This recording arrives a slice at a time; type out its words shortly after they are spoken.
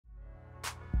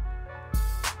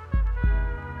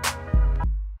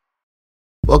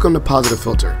Welcome to Positive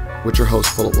Philter with your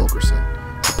host, Philip Wilkerson,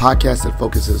 a podcast that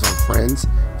focuses on friends,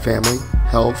 family,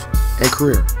 health, and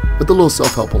career, with a little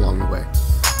self-help along the way.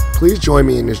 Please join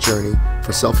me in this journey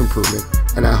for self-improvement,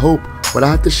 and I hope what I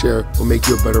have to share will make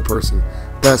you a better person,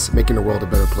 thus making the world a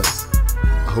better place.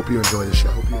 I hope you enjoy the show.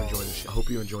 I hope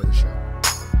you enjoy the show.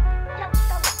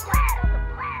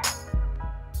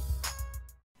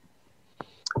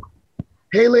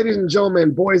 Hey, ladies and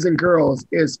gentlemen, boys and girls,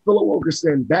 it's Philip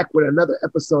Wilkerson back with another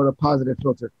episode of Positive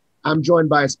Philter. I'm joined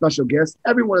by a special guest.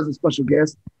 Everyone is a special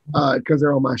guest because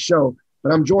they're on my show,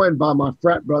 but I'm joined by my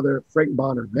frat brother, Frank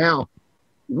Bonner. Now,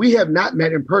 we have not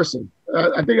met in person.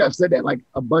 I think I've said that like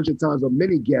a bunch of times with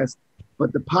many guests,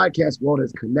 but the podcast world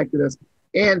has connected us,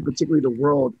 and particularly the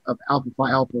world of Alpha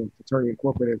Phi Alpha Fraternity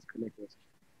Incorporated has connected us.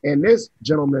 And this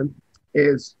gentleman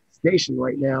is stationed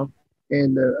right now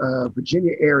in the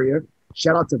Virginia area.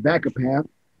 Shout out to VACAPAF,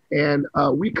 and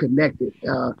we connected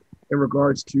in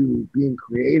regards to being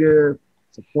creative,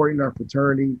 supporting our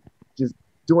fraternity, just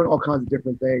doing all kinds of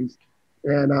different things.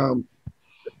 And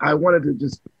I wanted to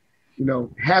just,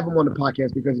 have him on the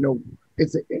podcast because,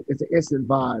 it's an instant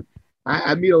vibe.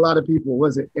 I meet a lot of people.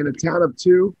 Was it in a town of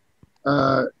two?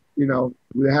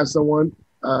 We have someone.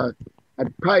 I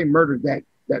probably murdered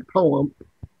that poem.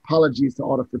 Apologies to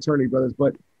all the fraternity brothers,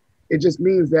 but it just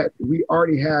means that we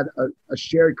already had a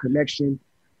shared connection,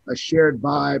 a shared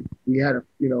vibe. We had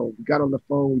we got on the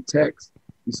phone, we text,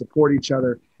 we support each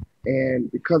other. And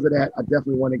because of that, I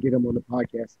definitely want to get him on the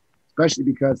podcast, especially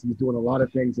because he's doing a lot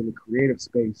of things in the creative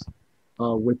space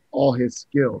with all his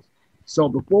skills. So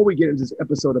before we get into this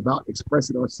episode about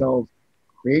expressing ourselves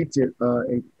creative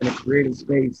in a creative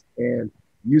space and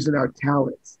using our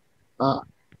talents,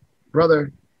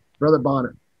 Brother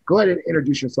Bonner, go ahead and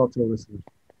introduce yourself to the listeners.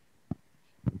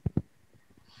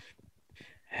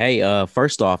 Hey,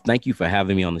 first off, thank you for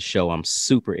having me on the show. I'm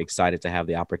super excited to have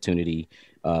the opportunity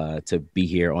to be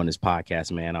here on this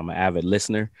podcast, man. I'm an avid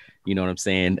listener. You know what I'm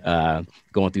saying?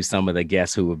 Going through some of the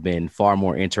guests who have been far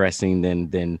more interesting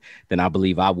than I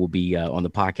believe I will be on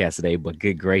the podcast today. But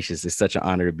good gracious, it's such an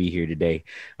honor to be here today.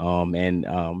 And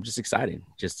I'm just excited.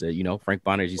 Just, Frank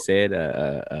Bonner, as you said,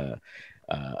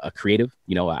 a creative,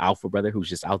 an alpha brother who's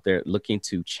just out there looking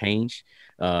to change,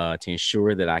 to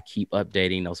ensure that I keep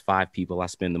updating those 5 people I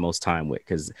spend the most time with,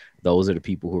 because those are the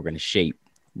people who are going to shape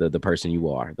the person you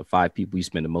are. The 5 people you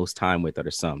spend the most time with are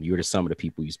the sum. You're the sum of the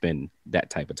people you spend that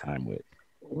type of time with.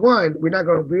 One, we're not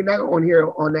on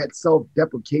here on that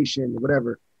self-deprecation,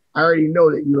 whatever. I already know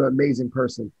that you're an amazing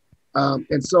person.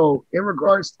 And so in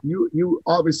regards, you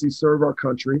obviously serve our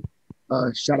country.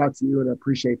 Shout out to you, and I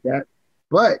appreciate that.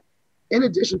 But in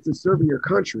addition to serving your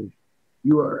country,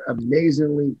 you are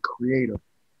amazingly creative.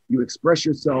 You express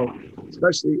yourself,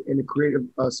 especially in the creative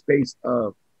space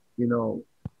of,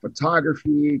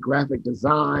 photography, graphic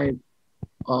design,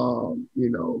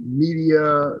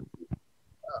 media,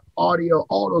 audio,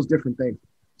 all those different things.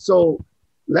 So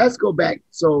let's go back.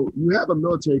 So you have a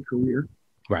military career,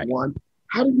 right? One,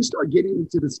 how did you start getting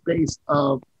into the space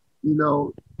of,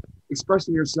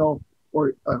 expressing yourself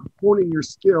or honing your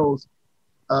skills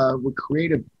with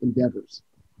creative endeavors?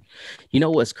 You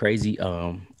know what's crazy?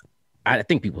 I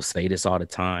think people say this all the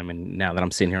time, and now that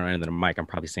I'm sitting here under the mic, I'm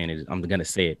probably saying it. I'm gonna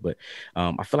say it, but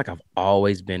I feel like I've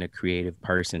always been a creative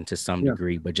person to some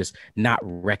degree, but just not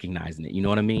recognizing it. You know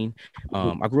what I mean?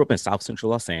 I grew up in South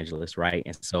Central Los Angeles, right?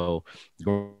 And so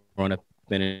growing up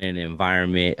in an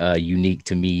environment unique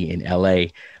to me in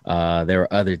LA, there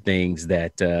are other things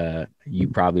that you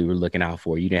probably were looking out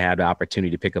for. You didn't have the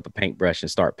opportunity to pick up a paintbrush and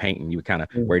start painting. You were kind of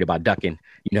worried about ducking,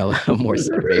 more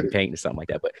survey paint or something like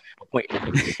that. But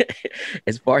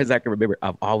as far as I can remember,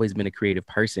 I've always been a creative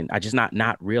person. I just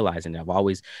not realizing it. I've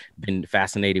always been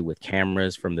fascinated with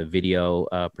cameras from the video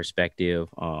perspective.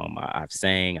 I've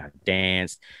sang, I've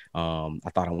danced. I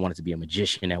thought I wanted to be a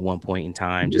magician at one point in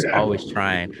time, just always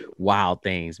trying wild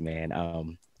things,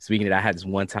 man. Speaking of that, I had this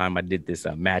one time I did this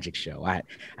magic show. I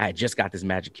had just got this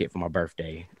magic kit for my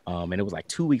birthday. And it was like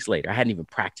 2 weeks later. I hadn't even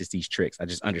practiced these tricks. I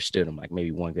just understood them like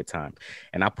maybe one good time.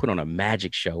 And I put on a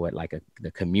magic show at like the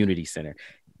community center.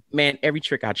 Man, every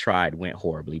trick I tried went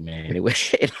horribly, man. It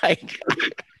was like...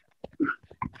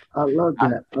 I love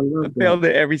that. I failed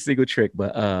at every single trick,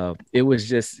 but it's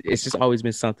just always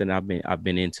been something I've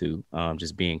been into,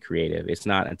 just being creative. It's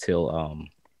not until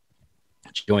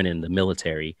joining the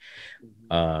military,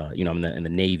 in the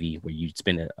Navy, where you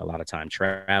spend a lot of time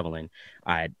traveling.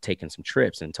 I had taken some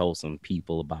trips and told some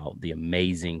people about the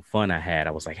amazing fun I had.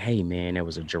 I was like, hey man, there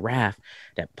was a giraffe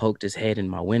that poked his head in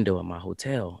my window at my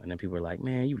hotel. And then people were like,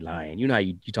 man, you lying. You know how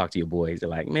you talk to your boys. They're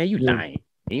like, man, you lying.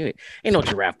 Ain't no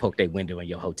giraffe poked their window in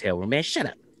your hotel room, man. Shut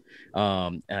up.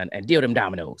 and deal them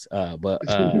dominoes. But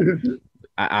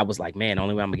I was like, man, the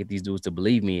only way I'm gonna get these dudes to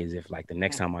believe me is if like the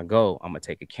next time I go, I'm gonna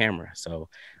take a camera. So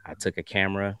I took a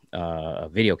camera, a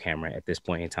video camera at this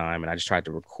point in time, and I just tried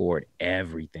to record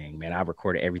everything, man. I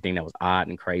recorded everything that was odd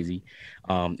and crazy.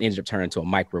 Ended up turning into a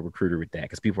micro recruiter with that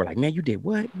because people were like, man, you did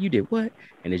what? You did what?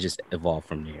 And it just evolved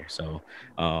from there. So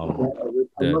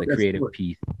the creative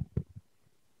piece.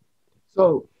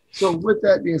 So with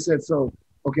that being said, so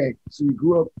you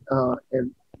grew up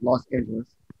in Los Angeles.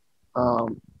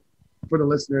 For the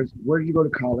listeners, where did you go to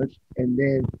college? And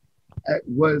then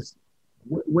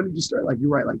when did you start? Like, you're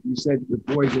right, like you said, your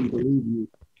boys didn't believe you.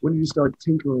 When did you start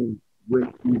tinkering with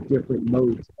these different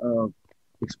modes of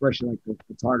expression, like the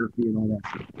photography and all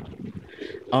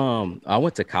that? I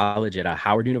went to college at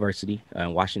Howard University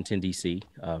in Washington, D.C.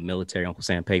 Military, Uncle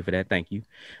Sam paid for that. Thank you.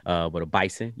 But a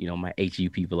Bison, my HU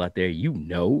people out there,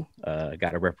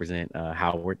 got to represent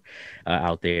Howard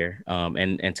out there.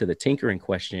 And to the tinkering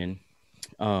question,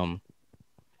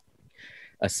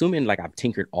 assuming like I've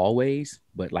tinkered always,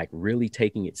 but like really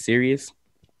taking it serious,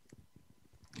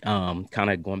 kind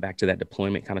of going back to that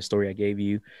deployment kind of story I gave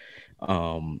you.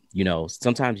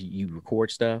 Sometimes you record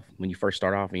stuff when you first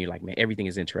start off and you're like, man, everything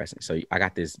is interesting. So I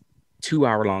got this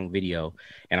 2-hour-long video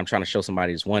and I'm trying to show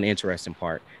somebody this one interesting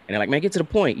part. And they're like, man, get to the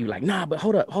point. You're like, nah, but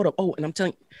hold up. Oh, and I'm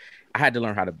telling you, I had to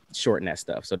learn how to shorten that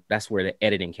stuff. So that's where the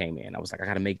editing came in. I was like, I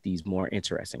got to make these more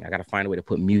interesting. I got to find a way to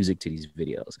put music to these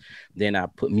videos. Then I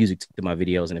put music to my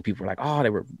videos and then people were like, oh, they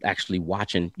were actually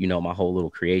watching, my whole little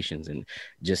creations, and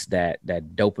just that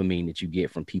dopamine that you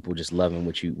get from people just loving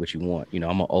what you want.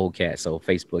 I'm an old cat. So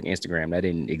Facebook, Instagram, that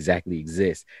didn't exactly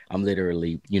exist. I'm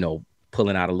literally,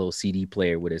 pulling out a little CD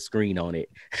player with a screen on it,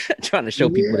 trying to show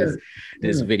people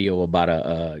this video about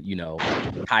a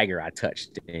tiger I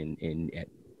touched at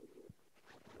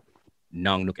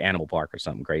Nong Animal Park or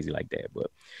something crazy like that.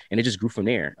 And it just grew from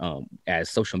there. As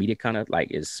social media kind of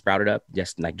like is sprouted up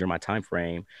just like during my time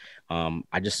frame,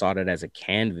 I just saw that as a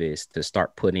canvas to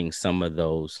start putting some of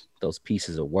those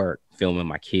pieces of work, filming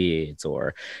my kids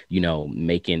or,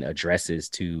 making addresses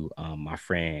to my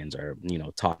friends or,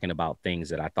 talking about things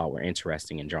that I thought were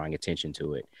interesting and drawing attention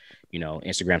to it.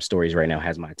 Instagram stories right now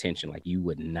has my attention like you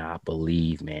would not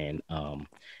believe, man.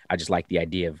 I just like the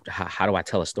idea of how do I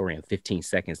tell a story in 15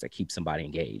 seconds that keeps somebody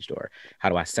engaged, or how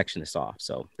do I section this off?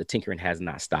 So the tinkering has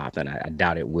not stopped, and I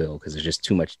doubt it will because there's just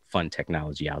too much fun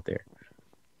technology out there.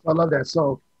 I love that.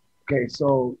 So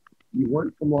you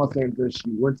went from Los Angeles,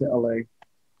 you went to LA,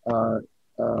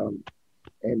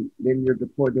 and then you're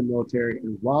deployed in the military.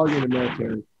 And while you're in the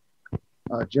military,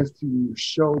 just to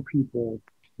show people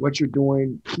what you're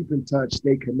doing, keep in touch,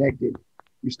 stay connected,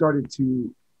 you started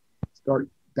to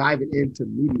diving into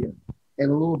media and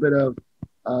a little bit of,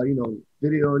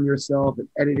 videoing yourself and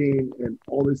editing and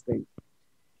all these things.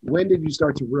 When did you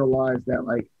start to realize that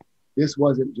like this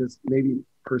wasn't just maybe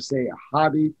per se a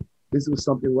hobby? This was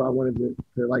something where I wanted to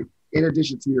like, in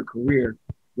addition to your career,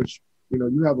 which,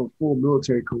 you have a full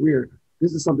military career,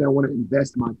 this is something I want to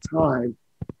invest my time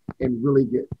and really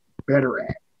get better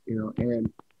at,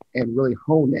 and really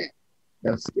hone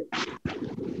that skill.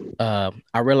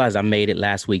 I realized I made it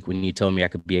last week when you told me I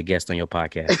could be a guest on your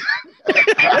podcast.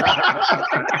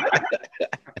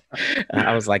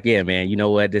 I was like, yeah, man, you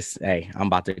know what? I'm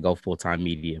about to go full-time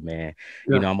media, man.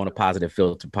 Yeah. I'm on a Positive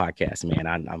Philter podcast, man.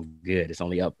 I'm good. It's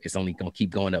only up. It's only going to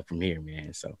keep going up from here,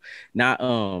 man. So now,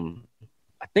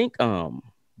 I think,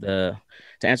 to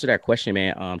answer that question,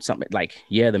 man, something like,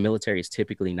 the military is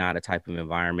typically not a type of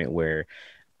environment where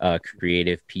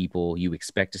creative people, you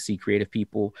expect to see creative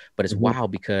people, but it's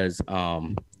wild because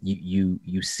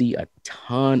you see a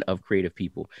ton of creative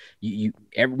people. We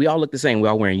all look the same. We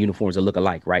all wearing uniforms that look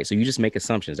alike, right? So you just make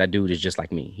assumptions. That dude is just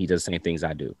like me. He does the same things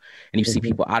I do. And you see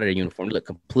people out of their uniform look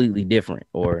completely different.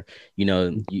 Or,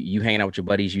 you hanging out with your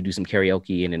buddies, you do some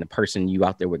karaoke, and then the person you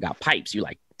out there with got pipes. You're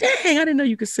like, dang, I didn't know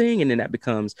you could sing. And then that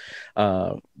becomes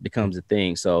a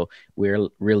thing. So we're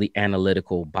really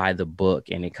analytical by the book,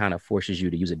 and it kind of forces you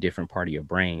to use a different part of your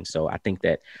brain. So I think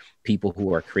that people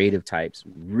who are creative types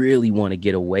really want to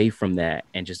get away from that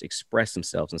and just express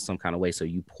themselves in some kind of way. So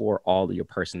you pour all of your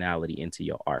personality into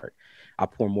your art. I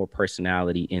pour more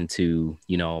personality into,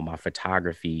 my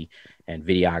photography and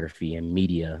videography and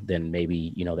media than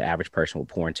maybe, the average person will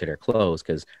pour into their clothes,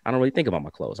 because I don't really think about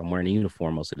my clothes. I'm wearing a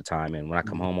uniform most of the time. And when I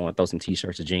come home, I want to throw some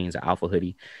t-shirts or jeans, an alpha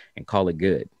hoodie, and call it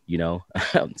good,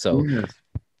 So,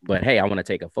 but hey, I want to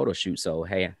take a photo shoot. So,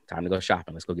 hey, time to go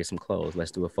shopping. Let's go get some clothes. Let's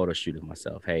do a photo shoot of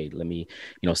myself. Hey, let me,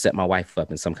 set my wife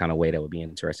up in some kind of way that would be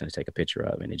interesting to take a picture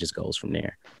of. And it just goes from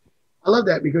there. I love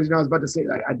that because, I was about to say,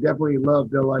 I definitely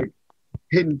love the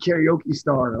hidden karaoke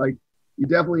star. you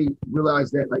definitely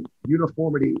realize that like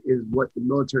uniformity is what the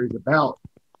military is about.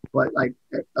 But like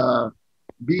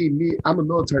being me, I'm a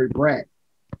military brat.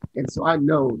 And so I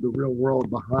know the real world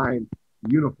behind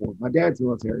the uniform. My dad's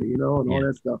military, you know, and all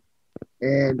that stuff.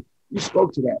 And you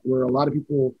spoke to that, where a lot of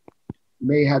people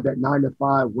may have that 9 to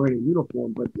 5 wearing a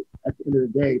uniform, but at the end of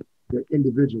the day, they're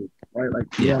individuals, right? Like,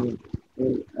 and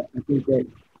I think that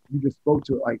you just spoke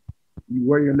to it. Like, you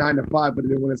wear your 9 to 5, but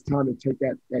then when it's time to take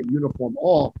that uniform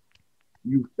off,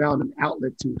 you found an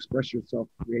outlet to express yourself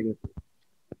creatively.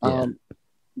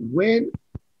 When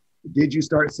did you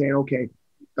start saying, okay,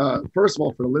 first of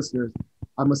all, for the listeners,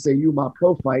 I'm going to say you, my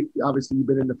pro fight, obviously you've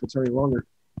been in the fraternity longer.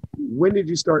 When did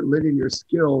you start lending your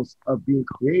skills of being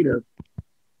creative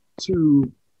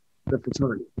to the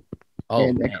fraternity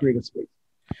and that creative space?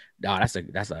 No,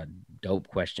 that's a dope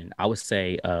question. I would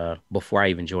say before I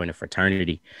even joined the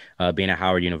fraternity, being at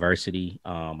Howard University,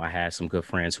 I had some good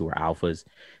friends who were alphas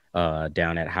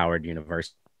down at Howard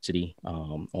University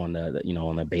on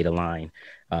the beta line,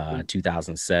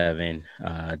 2007,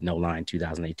 no line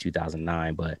 2008,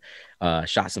 2009, but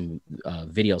shot some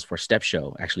videos for Step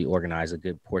Show, actually organized a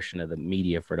good portion of the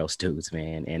media for those dudes,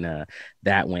 man. And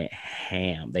that went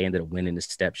ham. They ended up winning the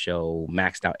Step Show,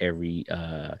 maxed out every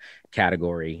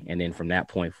category. And then from that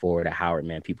point forward at Howard,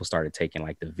 man, people started taking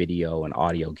like the video and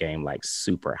audio game like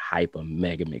super hyper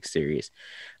mega mix serious.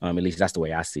 At least that's the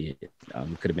way I see it.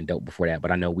 Could have been dope before that,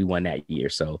 but I know we won that year.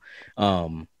 So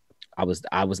I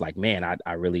was like, man,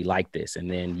 I really like this. And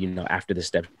then, you know, after the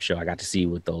Step Show, I got to see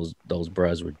what those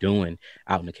bros were doing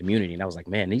out in the community. And I was like,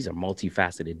 man, these are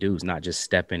multifaceted dudes, not just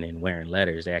stepping and wearing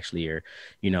letters. They actually are,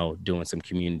 you know, doing some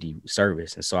community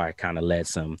service. And so I kind of led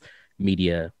some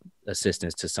media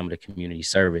assistance to some of the community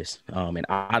service. And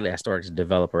I started to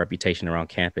develop a reputation around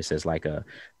campus as like the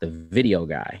video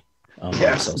guy.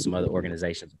 So some other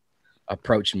organizations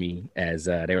approached me as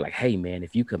they were like, hey man,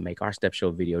 if you could make our Step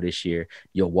Show video this year,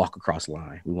 you'll walk across the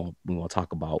line. We won't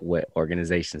talk about what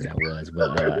organizations that was,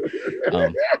 but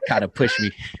kind of pushed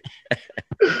me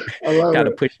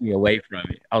pushed me away from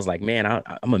it. I was like, man,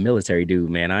 I'm a military dude,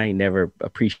 man. I ain't never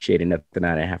appreciated nothing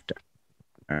I didn't have to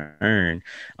earn.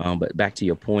 But back to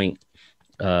your point,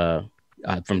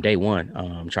 from day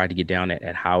one, tried to get down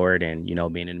at Howard, and, you know,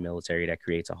 being in the military, that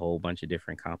creates a whole bunch of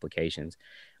different complications.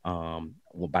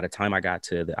 By the time I got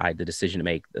to the decision to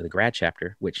make the grad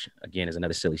chapter, which again is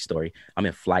another silly story, I'm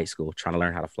in flight school trying to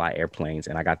learn how to fly airplanes.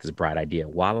 And I got this bright idea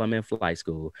while I'm in flight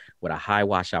school with a high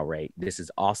washout rate. This is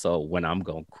also when I'm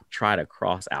going to try to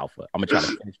cross alpha. I'm going to try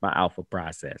to finish my alpha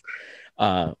process.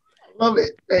 Love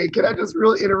it. Hey, can I just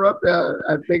really interrupt?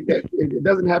 I think that it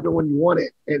doesn't happen when you want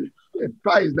it. And it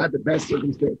probably is not the best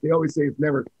circumstance. They always say it's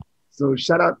never. So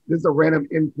shout out. This is a random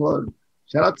in plug.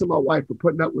 Shout out to my wife for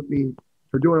putting up with me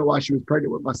for doing it while she was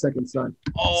pregnant with my second son.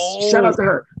 Oh. Shout out to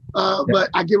her. But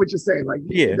I get what you're saying. Like,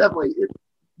 definitely, if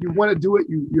you want to do it,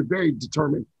 you're very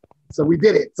determined. So we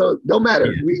did it. So don't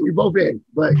matter. Yeah. We both in.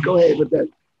 But go ahead with that.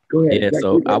 Go ahead. Yeah.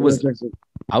 So I was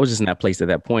just in that place at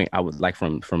that point. I was like,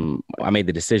 from I made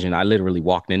the decision. I literally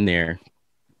walked in there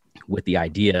with the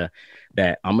idea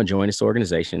that I'm gonna join this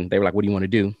organization. They were like, "What do you want to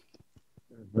do?"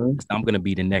 Mm-hmm. I'm gonna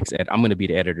be I'm gonna be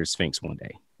the editor of Sphinx one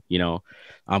day. You know,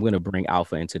 I'm going to bring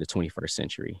alpha into the 21st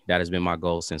century. That has been my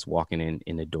goal since walking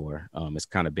in the door. It's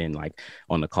kind of been like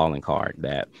on the calling card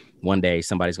that one day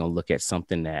somebody's going to look at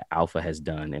something that alpha has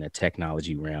done in a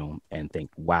technology realm and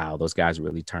think, wow, those guys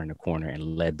really turned the corner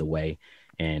and led the way.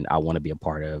 And I want to be a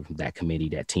part of that committee,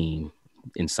 that team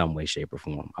in some way, shape or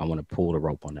form. I want to pull the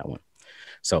rope on that one.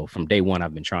 So from day one,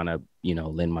 I've been trying to, you know,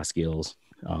 lend my skills.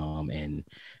 Honestly,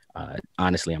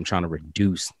 I'm trying to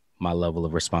reduce my level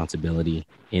of responsibility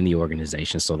in the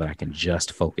organization so that I can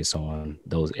just focus on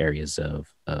those areas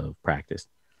of practice.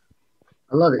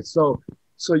 I love it. So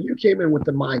you came in with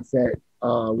the mindset,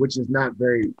 which is not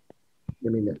very, I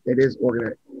mean, it is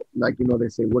organized. Like, you know, they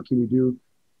say, what can you do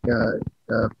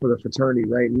for the fraternity,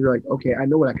 right? And you're like, okay, I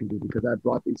know what I can do because I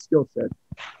brought these skill sets.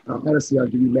 Honestly, I'll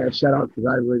give you mad shout out because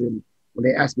I really didn't, when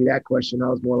they asked me that question, I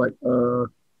was more like,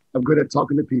 I'm good at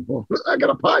talking to people. I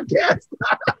got a podcast.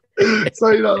 So,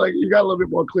 you know, like you got a little bit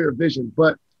more clear vision,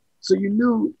 but so you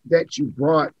knew that you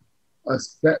brought a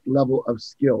set level of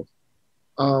skills.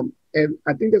 And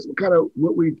I think that's kind of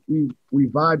what we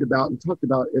vibed about and talked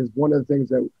about is one of the things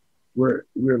that we're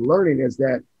learning is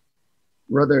that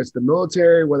whether it's the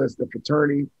military, whether it's the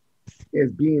fraternity,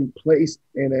 is being placed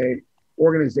in a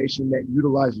organization that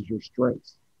utilizes your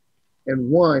strengths.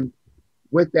 And one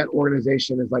with that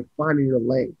organization is like finding your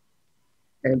lane.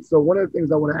 And so one of the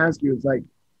things I want to ask you is like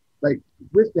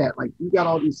with that, like you got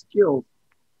all these skills,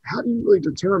 how do you really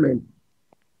determine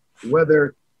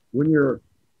whether when you're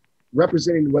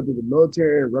representing whether the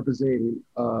military, representing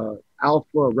alpha,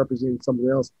 or representing something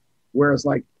else, whereas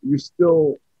like you're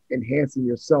still enhancing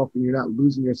yourself and you're not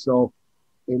losing yourself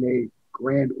in a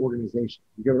grand organization.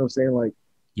 You get what I'm saying? Like,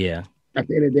 Yeah. at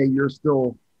the end of the day, you're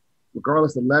still,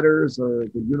 regardless of letters or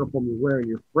the uniform you're wearing,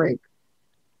 you're Frank,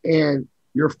 and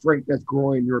you're Frank that's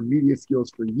growing your media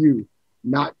skills for you,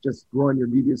 not just growing your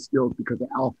media skills because of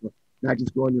alpha, not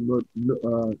just growing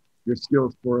your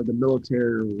skills for the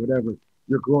military or whatever.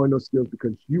 You're growing those skills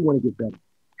because you want to get better.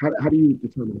 How do you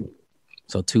determine that?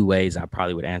 So two ways I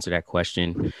probably would answer that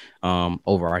question.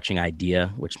 Overarching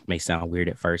idea, which may sound weird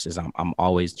at first, is I'm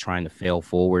always trying to fail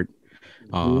forward.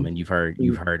 And you've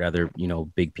heard other,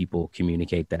 big people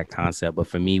communicate that concept. But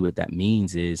for me, what that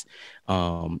means is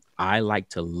I like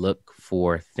to look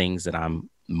for things that I'm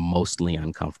mostly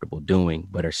uncomfortable doing,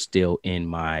 but are still in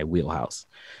my wheelhouse.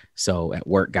 So at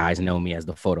work, guys know me as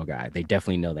the photo guy. They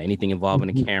definitely know that anything involving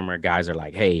a camera, guys are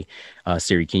like, hey,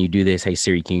 Siri, can you do this? Hey,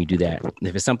 Siri, can you do that?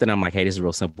 If it's something I'm like, hey, this is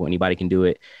real simple, anybody can do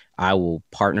it, I will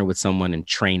partner with someone and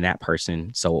train that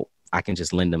person so I can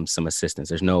just lend them some assistance.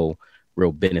 There's no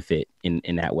real benefit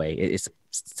in that way. It's a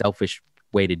selfish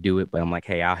way to do it, but I'm like,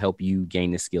 hey, I'll help you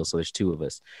gain this skill. So there's two of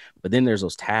us. But then there's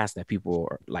those tasks that people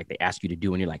are like, they ask you to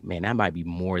do, and you're like, man, that might be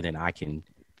more than I can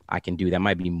do. That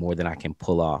might be more than I can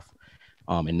pull off.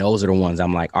 And those are the ones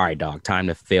I'm like, all right, dog, time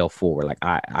to fail forward. Like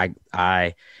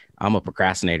I'm a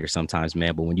procrastinator sometimes,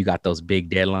 man. But when you got those big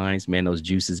deadlines, man, those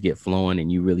juices get flowing,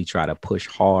 and you really try to push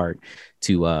hard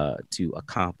to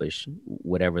accomplish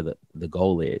whatever the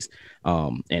goal is.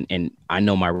 And I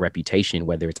know my reputation,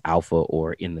 whether it's alpha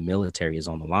or in the military, is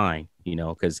on the line,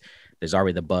 because there's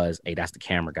already the buzz. Hey, that's the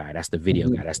camera guy. That's the video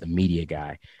guy. That's the media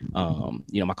guy.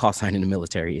 My call sign in the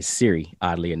military is Siri,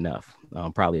 oddly enough.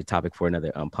 Probably a topic for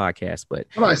another podcast, but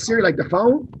Come on, Siri, like the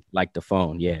phone? Like the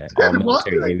phone, yeah. All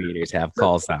military aviators have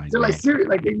call signs. They're like Siri,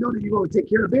 like they know that you're going to take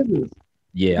care of business.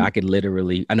 Yeah, I could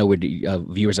literally, I know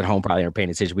viewers at home probably aren't paying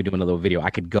attention. We're doing a little video. I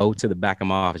could go to the back of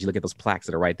my office. You look at those plaques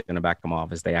that are right there in the back of my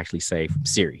office. They actually say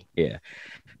Siri. Yeah,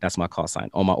 that's my call sign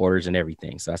on my orders and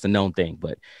everything. So that's a known thing,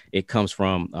 but it comes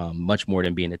from much more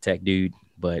than being a tech dude.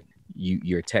 But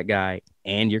you're a tech guy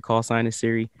and your call sign is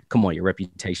Siri. Come on, your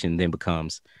reputation then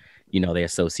becomes, they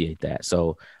associate that.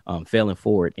 So failing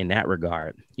forward in that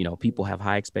regard, people have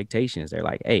high expectations. They're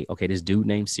like, hey, okay, this dude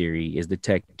named Siri is the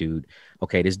tech dude.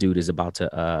 Okay, this dude is about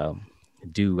to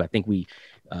do, I think we,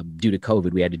 due to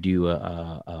COVID, we had to do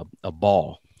a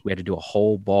ball. We had to do a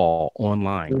whole ball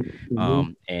online.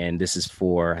 And this is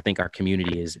for, I think our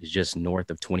community is just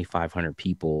north of 2,500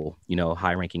 people,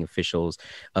 high ranking officials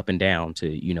up and down to,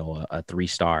 a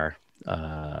 3-star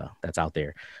that's out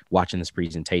there watching this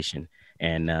presentation.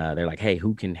 And they're like, hey,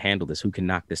 who can handle this? Who can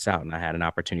knock this out? And I had an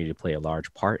opportunity to play a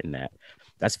large part in that.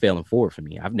 That's failing forward for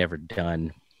me. I've never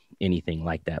done anything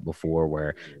like that before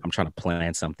where I'm trying to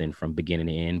plan something from beginning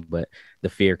to end, but the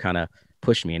fear kind of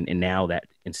pushed me. And now that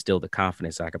instilled the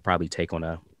confidence that I could probably take on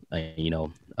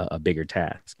a bigger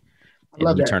task. And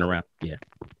love you that. Turn around. Yeah.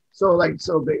 So I'm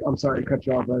sorry to cut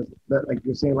you off, but like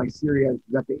you're saying, like Siri has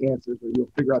got the answers, or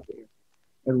you'll figure out the answer.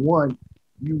 And one,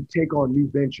 you take on new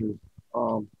ventures.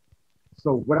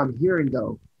 So what I'm hearing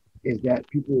though is that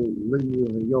people literally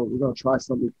like, yo, we're gonna try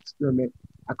something, experiment.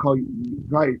 I call you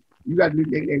right. You got a new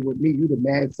nickname with me. You the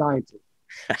mad scientist.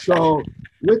 So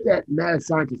with that mad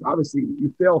scientist, obviously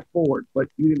you fell forward, but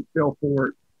you didn't fail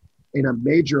forward in a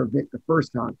major event the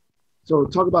first time. So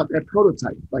talk about that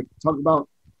prototype. Like talk about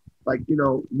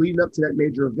leading up to that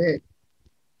major event.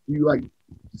 You like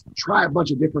just try a bunch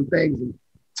of different things and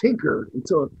tinker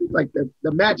until like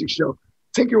the magic show.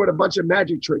 Tinker with a bunch of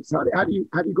magic tricks. How do you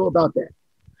go about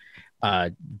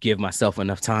that? Give myself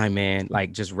enough time, man.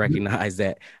 Like just recognize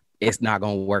that it's not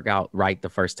going to work out right the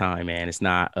first time, man. It's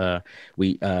not,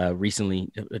 we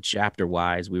recently chapter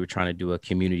wise, we were trying to do a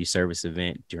community service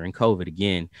event during COVID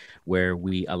again, where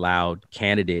we allowed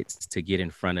candidates to get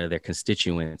in front of their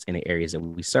constituents in the areas that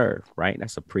we serve. Right.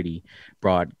 That's a pretty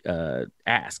broad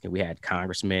ask. And we had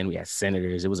congressmen, we had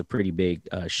senators. It was a pretty big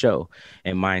show.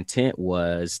 And my intent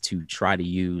was to try to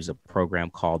use a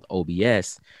program called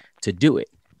OBS to do it.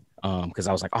 Because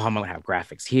I was like, oh, I'm going to have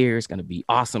graphics here. It's going to be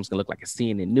awesome. It's going to look like a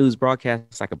CNN news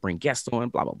broadcast. I could bring guests on,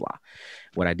 blah, blah, blah.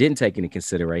 What I didn't take into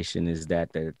consideration is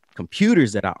that the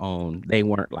computers that I own, they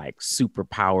weren't like super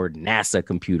powered NASA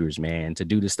computers, man. To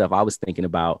do the stuff I was thinking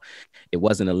about, it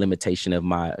wasn't a limitation of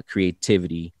my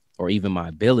creativity or even my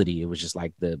ability. It was just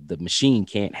like the machine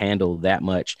can't handle that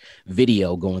much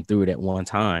video going through it at one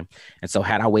time. And so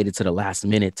had I waited to the last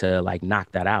minute to like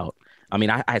knock that out, I mean,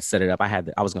 I had set it up.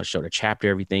 I was going to show the chapter,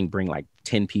 everything, bring like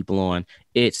 10 people on.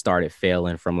 It started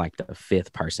failing from like the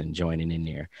fifth person joining in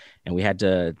there, and we had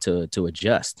to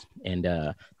adjust. And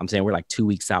I'm saying we're like 2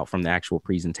 weeks out from the actual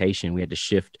presentation. We had to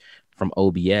shift from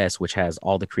OBS, which has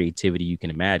all the creativity you can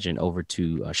imagine, over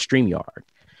to StreamYard,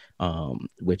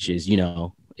 which is,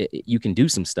 you can do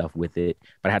some stuff with it,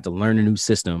 but I had to learn a new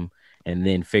system and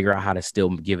then figure out how to still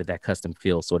give it that custom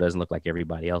feel so it doesn't look like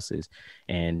everybody else's.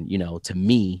 And, to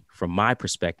me, from my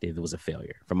perspective, it was a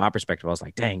failure. From my perspective, I was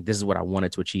like, dang, this is what I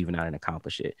wanted to achieve and I didn't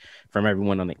accomplish it. From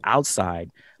everyone on the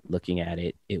outside looking at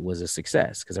it, it was a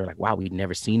success because they're like, wow, we'd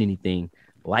never seen anything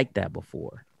like that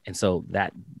before. And so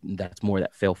that's more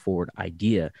that fail forward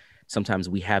idea. Sometimes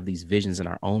we have these visions in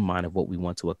our own mind of what we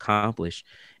want to accomplish.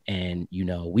 And,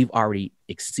 we've already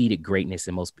exceeded greatness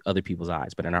in most other people's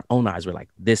eyes, but in our own eyes, we're like,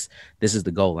 this is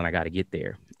the goal and I got to get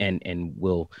there. And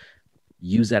we'll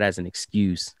use that as an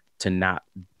excuse to not,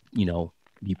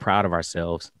 be proud of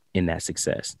ourselves in that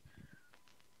success.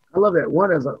 I love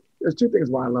that. There's two things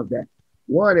why I love that.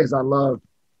 One is I love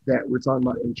that we're talking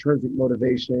about intrinsic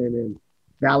motivation and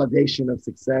validation of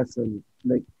success. And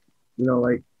like,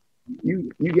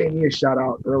 you gave me a shout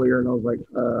out earlier and I was like,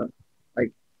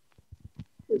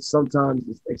 sometimes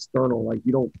it's external, like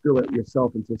you don't feel it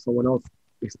yourself until someone else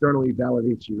externally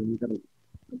validates you, and you gotta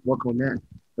work on that.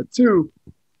 But two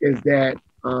is that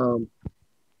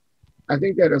I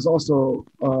think that there's also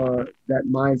that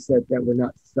mindset that we're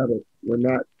not settled. We're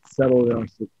not settled in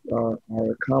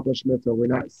our accomplishments, or we're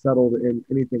not settled in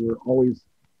anything. We're always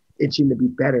itching to be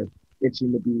better,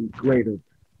 itching to be greater.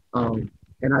 And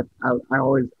I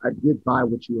did buy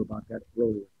with you about that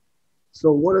earlier.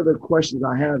 So one of the questions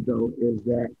I have, though, is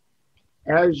that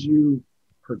as you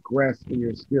progress in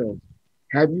your skills,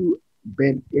 have you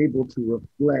been able to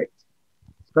reflect,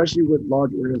 especially with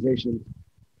large organizations,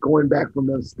 going back from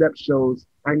those step shows,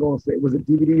 I ain't going to say, was it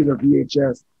DVDs or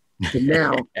VHS, to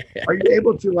now, are you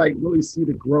able to like really see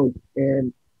the growth?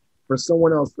 And for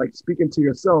someone else, like speaking to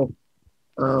yourself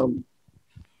or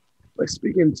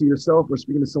speaking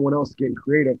to someone else getting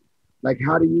creative, like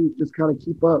how do you just kind of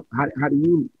keep up? How do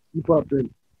you keep up and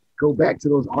go back to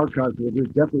those archives? Because we're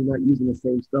definitely not using the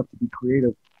same stuff to be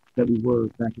creative that we were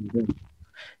back in the day.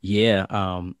 Yeah,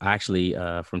 actually,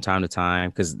 from time to time,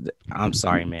 because I'm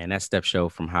sorry, man, that step show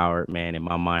from Howard, man, in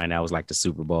my mind, that was like the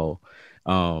Super Bowl.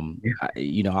 I'll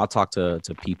talk to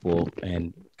people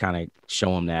and kind of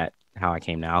show them that how I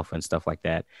came to Alpha and stuff like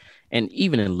that. And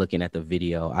even in looking at the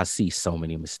video, I see so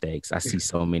many mistakes. I see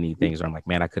so many things where I'm like,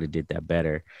 man, I could have did that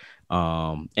better.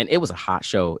 And it was a hot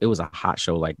show.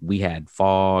 Like we had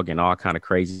fog and all kind of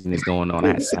craziness going on.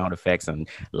 I had sound effects and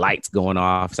lights going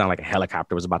off. Sounded like a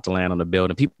helicopter was about to land on the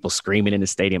building. People screaming in the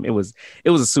stadium. It was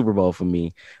a Super Bowl for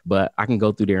me. But I can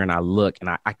go through there and I look and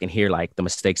I can hear like the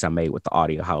mistakes I made with the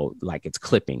audio, how like it's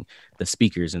clipping the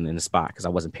speakers in the spot because I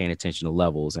wasn't paying attention to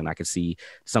levels. And I could see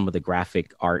some of the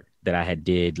graphic art that I had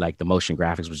did, like the motion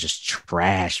graphics was just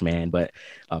trash, man. But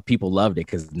people loved it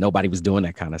because nobody was doing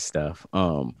that kind of stuff.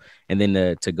 And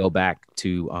then to go back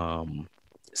to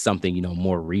something,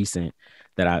 more recent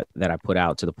that I put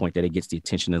out to the point that it gets the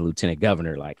attention of the lieutenant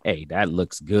governor, like, hey, that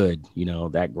looks good.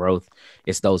 That growth,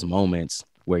 it's those moments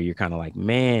where you're kind of like,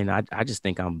 man, I just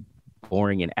think I'm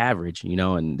boring and average,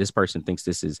 and this person thinks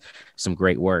this is some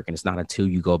great work. And it's not until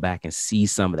you go back and see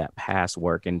some of that past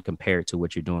work and compare it to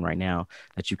what you're doing right now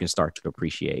that you can start to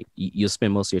appreciate. You'll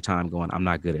spend most of your time going, I'm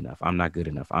not good enough. I'm not good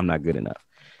enough. I'm not good enough.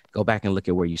 Go back and look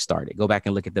at where you started. Go back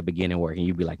and look at the beginning work and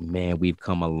you'd be like, man, we've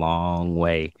come a long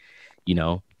way,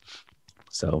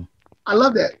 So I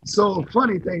love that. So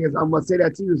funny thing is, I'm going to say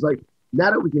that too, is like, now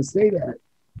that we can say that,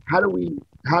 how me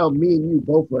and you,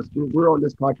 both of us, we're on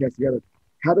this podcast together.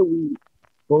 How do we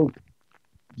both,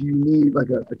 do you need like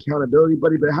an accountability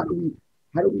buddy, but how do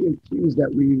we infuse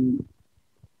that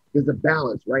there's a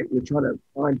balance, right? We're trying to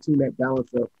fine tune that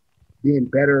balance of being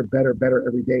better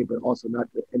every day, but also not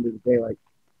at the end of the day, like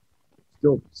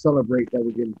still celebrate that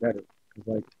we're getting better. Cause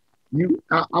like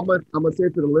I'm gonna say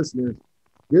it to the listeners,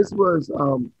 this was,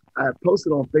 I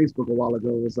posted on Facebook a while ago.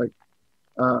 It was like,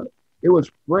 it was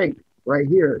Frank right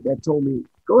here that told me,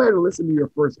 go ahead and listen to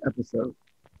your first episode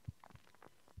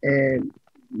and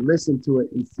listen to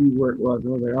it and see where it was. And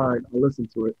I was like, all right, I'll listen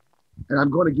to it. And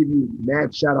I'm going to give you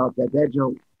mad shout out that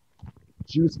jump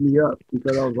juiced me up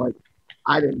because I was like,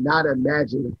 I did not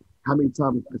imagine how many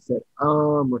times I said,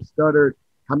 or stuttered,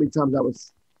 how many times I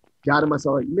was doubting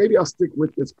myself, like, maybe I'll stick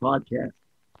with this podcast.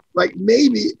 Like,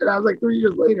 maybe. And I was like 3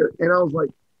 years later, and I was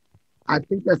like, I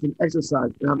think that's an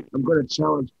exercise. And I'm going to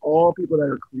challenge all people that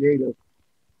are creative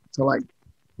to like,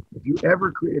 if you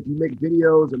make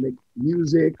videos or make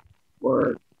music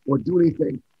or do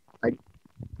anything, like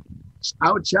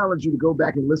I would challenge you to go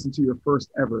back and listen to your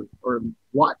first ever, or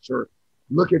watch or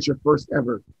look at your first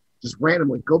ever, just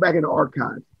randomly. Go back in the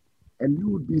archives, and you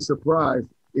would be surprised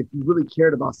if you really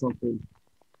cared about something.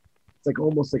 It's like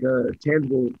almost like a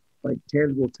tangible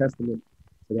testament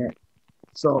to that.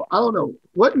 So I don't know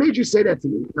what made you say that to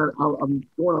me. I'm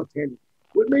going on tangent.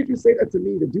 What made you say that to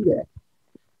me to do that?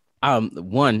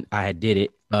 One, I had did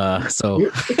it. So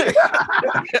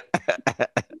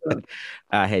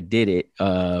I had did it.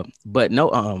 But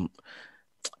no,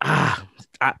 I'm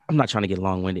not trying to get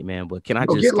long-winded, man. But can I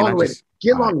just get long-winded?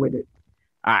 Get long-winded.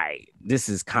 All right, this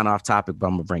is kind of off topic, but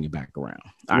I'm gonna bring it back around.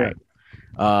 All right.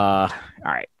 All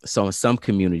right. So in some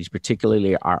communities,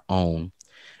 particularly our own,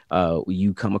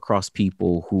 you come across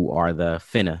people who are the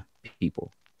finna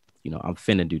people. You know, I'm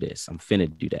finna do this. I'm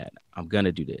finna do that. I'm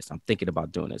gonna do this. I'm thinking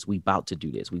about doing this. We about to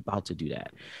do this. We about to do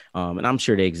that. And I'm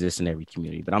sure they exist in every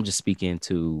community, but I'm just speaking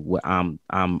to what I'm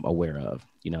aware of,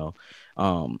 you know.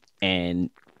 And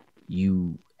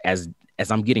you, as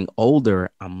I'm getting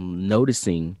older, I'm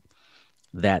noticing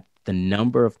that the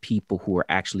number of people who are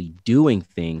actually doing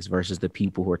things versus the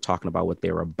people who are talking about what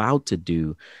they're about to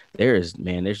do, there's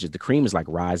just the cream is like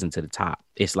rising to the top.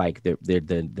 It's like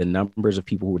the numbers of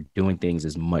people who are doing things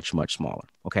is much, much smaller.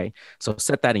 Okay. So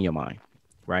set that in your mind.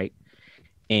 Right.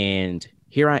 And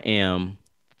here I am,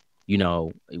 you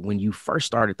know, when you first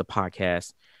started the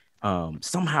podcast,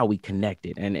 somehow we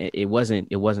connected, and it wasn't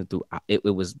through, it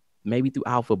was maybe through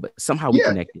Alpha, but somehow we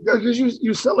connected. Because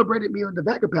you celebrated me on the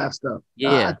VACAPAF stuff.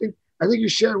 Yeah. I think you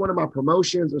shared one of my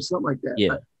promotions or something like that.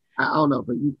 Yeah. I don't know,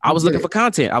 but I was looking for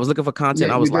content. I was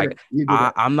like,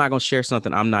 I'm not going to share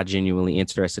something I'm not genuinely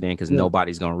interested in because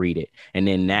nobody's going to read it. And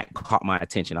then that caught my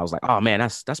attention. I was like, oh man,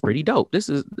 that's pretty dope. This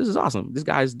is awesome. This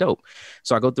guy is dope.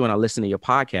 So I go through and I listen to your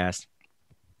podcast.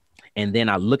 And then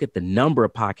I look at the number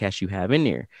of podcasts you have in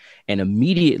there. And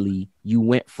immediately you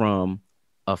went from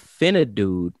a finna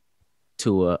dude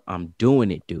to a I'm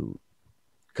doing it dude.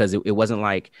 Because it wasn't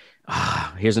like,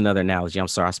 here's another analogy. I'm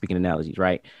sorry, I'm speaking analogies,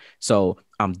 right? So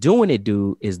I'm doing it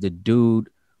dude is the dude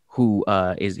who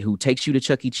takes you to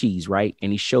Chuck E. Cheese, right?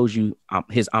 And he shows you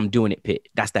his I'm doing it pit.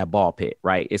 That's that ball pit,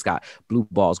 right? It's got blue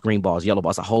balls, green balls, yellow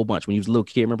balls, a whole bunch. When you was a little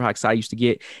kid, remember how excited I used to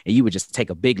get? And you would just take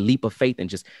a big leap of faith and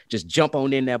just jump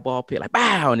on in that ball pit, like,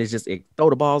 bow, and it throw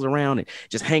the balls around and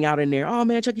just hang out in there. Oh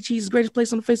man, Chuck E. Cheese is the greatest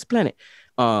place on the face of the planet.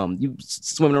 You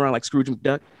swimming around like Scrooge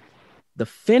McDuck. The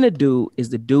finna dude is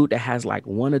the dude that has like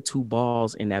one or two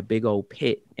balls in that big old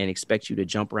pit and expects you to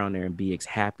jump around there and be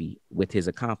happy with his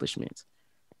accomplishments.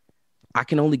 I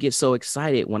can only get so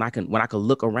excited when I can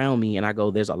look around me and I go,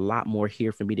 there's a lot more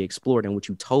here for me to explore than what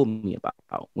you told me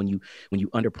about when you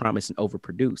underpromise and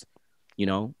overproduce. You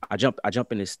know, I jump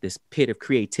in this pit of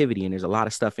creativity, and there's a lot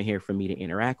of stuff in here for me to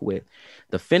interact with.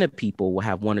 The finna people will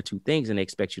have one or two things, and they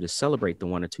expect you to celebrate the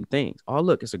one or two things. Oh,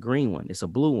 look, it's a green one, it's a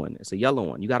blue one, it's a yellow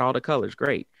one. You got all the colors,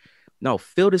 great. No,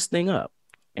 fill this thing up.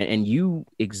 And you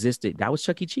existed. That was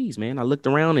Chuck E. Cheese, man. I looked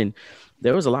around and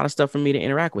there was a lot of stuff for me to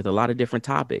interact with, a lot of different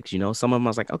topics. You know, some of them I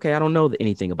was like, okay, I don't know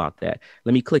anything about that.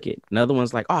 Let me click it. Another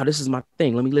one's like, oh, this is my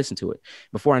thing. Let me listen to it.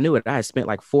 Before I knew it, I had spent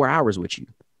like 4 hours with you.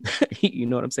 You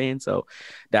know what I'm saying? So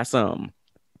that's the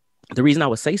reason I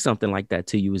would say something like that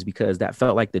to you is because that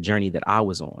felt like the journey that I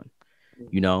was on,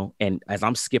 you know. And as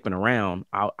I'm skipping around,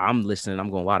 I'm listening.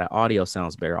 I'm going, wow, that audio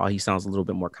sounds better. Oh, he sounds a little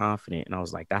bit more confident. And I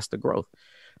was like, that's the growth.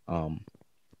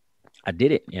 I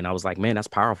did it. And I was like, man, that's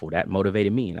powerful. That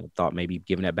motivated me. And I thought maybe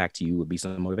giving that back to you would be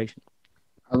some motivation.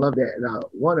 I love that. And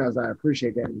one, as I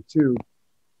appreciate that. And two,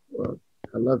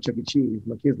 I love Chuck E. Cheese.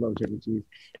 My kids love Chuck E. Cheese.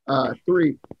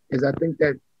 Three is I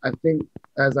think,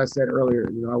 as I said earlier,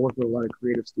 you know, I work with a lot of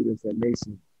creative students at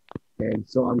Mason. And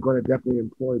so I'm going to definitely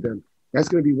employ them. That's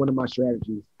going to be one of my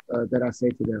strategies that I say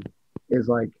to them is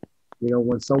like, you know,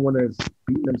 when someone is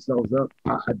beating themselves up,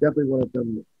 I definitely want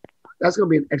them. That's going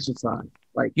to be an exercise.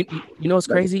 Like, you know, what's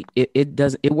crazy?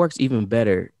 It works even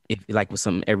better if like with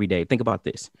something every day. Think about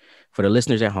this for the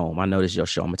listeners at home. I know this is your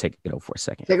show. I'm gonna take it over for a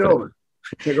second. Take over.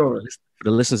 For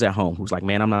the listeners at home who's like,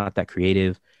 man, I'm not that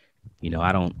creative. You know,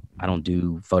 I don't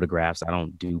do photographs. I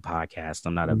don't do podcasts.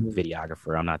 I'm not a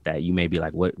videographer. I'm not that. You may be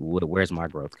like, where's my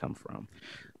growth come from?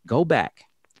 Go back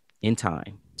in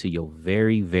time to your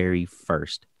very, very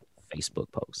first Facebook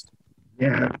post.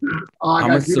 Yeah. Oh, I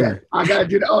gotta do that.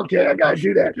 Okay, I gotta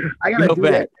do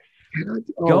that.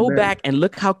 Go back and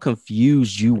look how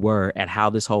confused you were at how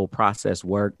this whole process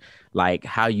worked, like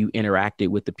how you interacted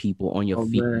with the people on your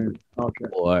feed,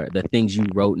 or the things you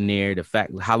wrote in there, the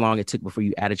fact how long it took before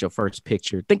you added your first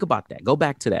picture. Think about that. Go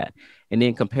back to that, and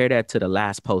then compare that to the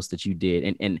last post that you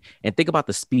did, and think about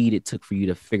the speed it took for you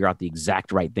to figure out the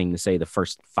exact right thing to say the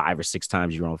first 5 or 6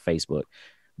 times you were on Facebook.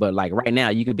 But like right now,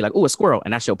 you could be like, oh, a squirrel,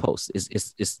 and that's your post.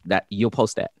 It's that you'll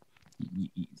post that.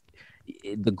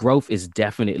 The growth is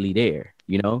definitely there,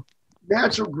 you know?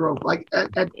 Natural growth. Like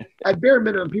at bare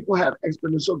minimum, people have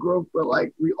exponential growth, but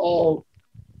like we all,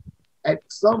 at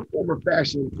some form or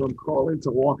fashion, from crawling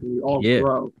to walking, we all Yeah.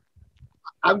 grow.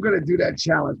 I'm gonna do that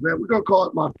challenge, man. We're gonna call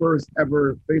it my first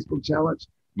ever Facebook challenge.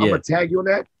 I'm Yeah. gonna tag you on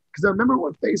that because I remember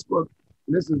when Facebook,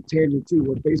 and this is a tangent too,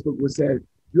 when Facebook was said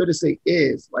you had to say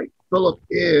is, like Philip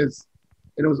is,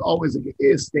 and it was always like an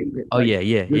is statement, Oh like yeah,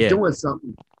 yeah, you're yeah. doing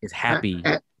something. It's happy.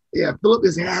 Yeah, Philip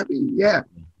is happy. Yeah,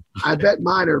 I bet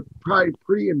mine are probably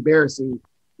pretty embarrassing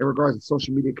in regards to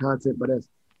social media content, but as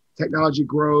technology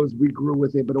grows, we grew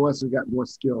with it, but also got more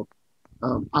skill.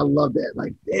 I love that.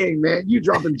 Like, dang, man, you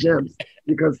dropping gems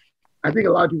because I think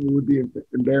a lot of people would be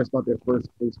embarrassed about their first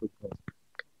Facebook post.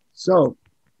 So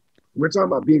we're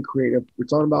talking about being creative.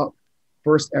 We're talking about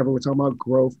first ever. We're talking about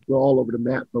growth. We're all over the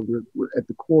map, but we're at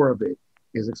the core of it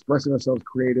is expressing ourselves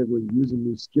creatively, using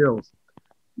new skills.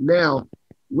 Now,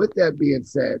 with that being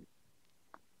said,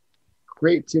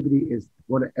 creativity is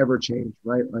going to ever change,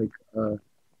 right? Like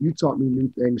you taught me new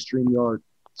things, StreamYard.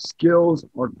 Skills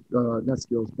are not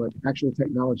skills, but actual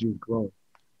technology is growing.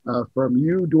 From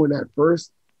you doing that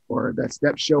first or that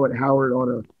step show at Howard on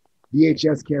a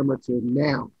VHS camera to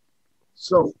now.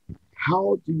 So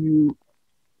how do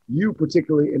you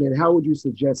particularly, and then how would you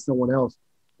suggest someone else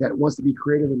that wants to be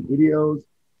creative in videos,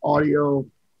 audio,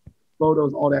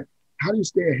 photos, all that? How do you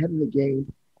stay ahead of the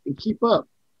game and keep up?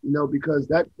 You know, because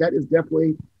that is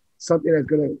definitely something that's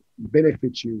going to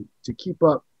benefit you to keep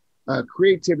up.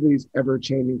 Creativity is ever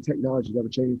changing, technology is ever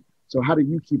changing. So how do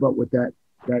you keep up with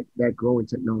that growing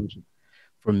technology?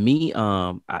 For me,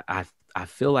 I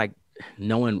feel like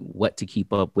knowing what to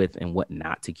keep up with and what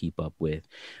not to keep up with.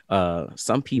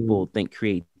 Some people think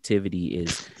creativity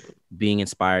is being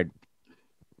inspired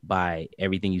by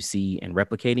everything you see and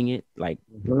replicating it. Like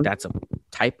that's a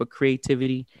type of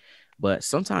creativity. But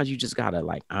sometimes you just gotta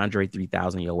like Andre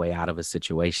 3000 your way out of a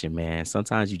situation, man.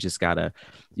 Sometimes you just gotta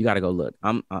go look.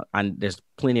 There's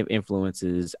plenty of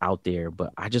influences out there,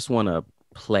 but I just want to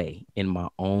play in my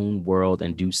own world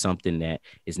and do something that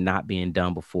is not being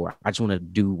done before. I just want to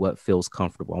do what feels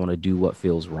comfortable. I want to do what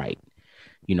feels right.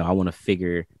 You know, I want to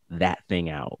figure that thing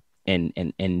out. And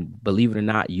believe it or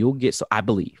not, you'll get so I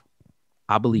believe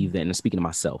that, and speaking to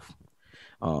myself,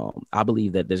 I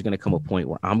believe that there's going to come a point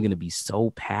where I'm going to be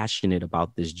so passionate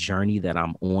about this journey that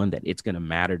I'm on that it's going to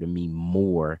matter to me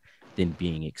more than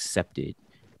being accepted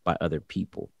by other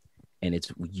people. And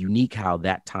it's unique how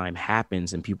that time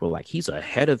happens. And people are like, he's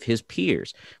ahead of his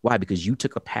peers. Why? Because you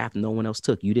took a path no one else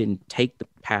took. You didn't take the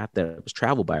path that was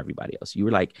traveled by everybody else. You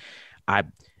were like, I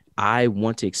I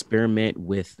want to experiment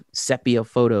with sepia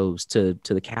photos to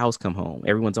the cows come home.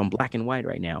 Everyone's on black and white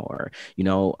right now, or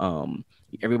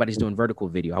everybody's doing vertical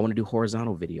video. I want to do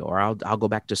horizontal video, or I'll go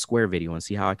back to square video and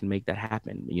see how I can make that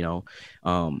happen.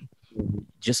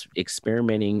 Just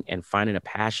experimenting and finding a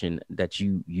passion that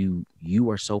you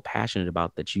are so passionate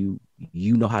about that you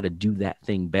know how to do that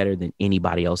thing better than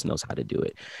anybody else knows how to do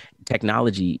it.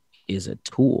 Technology is a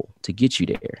tool to get you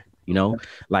there.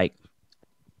 Like,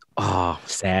 oh,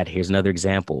 sad. Here's another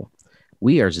example.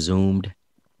 We are zoomed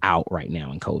out right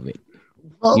now in COVID.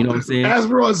 Oh, you know what I'm saying? As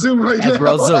we're on Zoom right now. As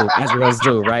we're on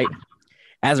Zoom, right?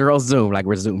 As we're on Zoom, like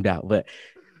we're zoomed out. But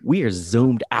we are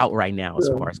zoomed out right now as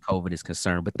far as COVID is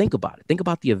concerned. But think about it. Think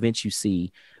about the events you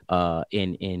see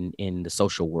in the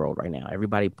social world right now.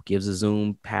 Everybody gives a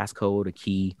Zoom passcode, a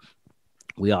key.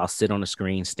 We all sit on the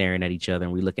screen staring at each other,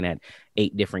 and we're looking at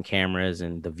 8 different cameras,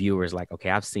 and the viewer's like, okay,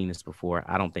 I've seen this before.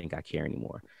 I don't think I care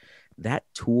anymore. That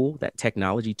tool, that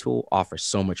technology tool, offers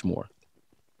so much more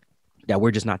that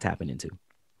we're just not tapping into,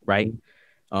 right?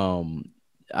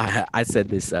 I said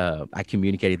this, I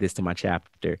communicated this to my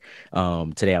chapter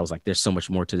today. I was like, there's so much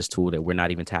more to this tool that we're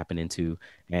not even tapping into.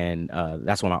 And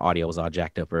that's why my audio was all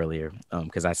jacked up earlier,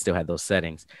 because I still had those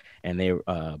settings. And they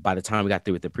by the time we got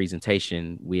through with the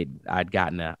presentation, I'd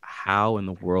gotten a, how in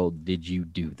the world did you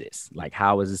do this? Like,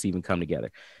 how has this even come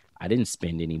together? I didn't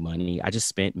spend any money. I just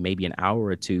spent maybe an hour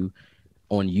or two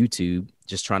on YouTube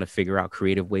just trying to figure out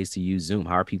creative ways to use Zoom.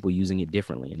 How are people using it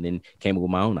differently? And then came up with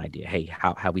my own idea. Hey,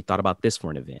 how have we thought about this for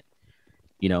an event?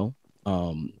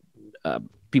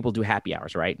 People do happy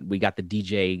hours, right? We got the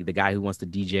DJ, the guy who wants to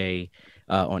DJ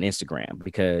on Instagram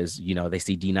because, they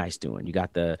see D Nice doing. You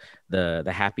got the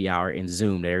happy hour in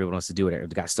Zoom that everyone wants to do it.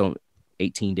 They got still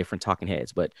 18 different talking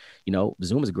heads, but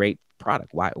Zoom is a great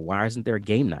product. Why isn't there a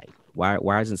game night?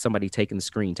 Why isn't somebody taking the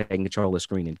screen, taking control of the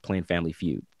screen and playing Family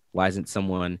Feud? Why isn't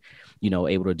someone,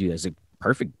 able to do that? It's a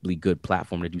perfectly good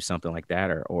platform to do something like that,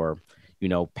 or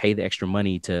pay the extra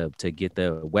money to get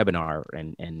the webinar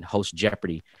and host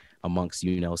Jeopardy amongst,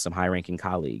 some high ranking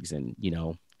colleagues, and,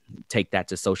 take that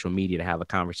to social media to have a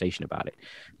conversation about it.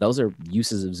 Those are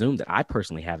uses of Zoom that I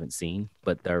personally haven't seen,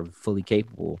 but they're fully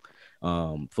capable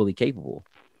of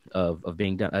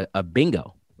being done. A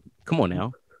bingo. Come on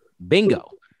now.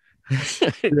 Bingo.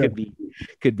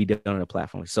 could be done on a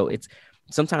platform. So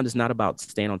sometimes it's not about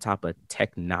staying on top of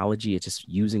technology. It's just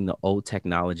using the old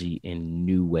technology in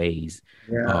new ways.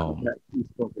 Yeah.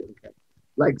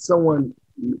 Like someone,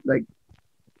 like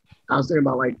I was thinking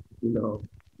about, like,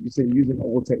 you said using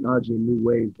old technology in new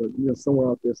ways, but someone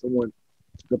out there, someone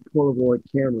took a Polaroid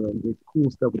camera and did cool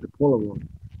stuff with the Polaroid.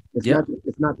 It's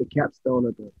not the capstone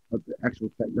of the actual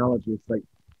technology. It's like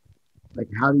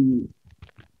how do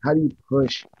you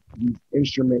push these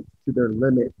instruments to their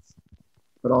limits,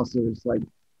 but also it's like,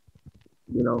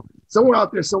 somewhere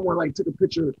out there, someone like took a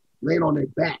picture laying on their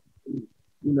back,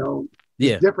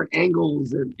 different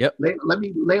angles, and let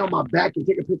me lay on my back and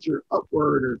take a picture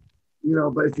upward, or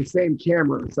but it's the same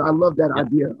camera. So I love that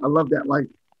idea. I love that, like,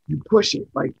 you push it,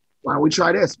 like, why don't we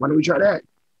try this? Why don't we try that?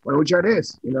 Why don't we try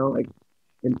this? Like,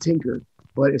 and tinker,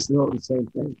 but it's not the same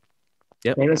thing.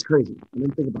 Yep. Man, that's crazy. I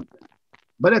didn't think about that.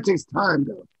 But it takes time,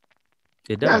 though.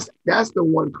 It does. That's the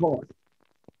one cause.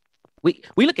 We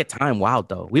look at time wild,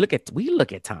 though. We look at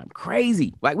time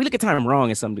crazy. Like, we look at time wrong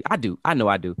in some. I know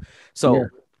I do. So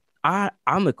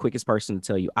I'm the quickest person to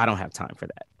tell you I don't have time for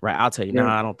that. Right? I'll tell you, no,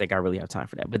 I don't think I really have time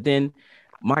for that. But then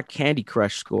my Candy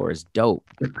Crush score is dope.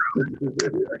 You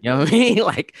know what I mean?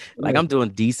 Like I'm doing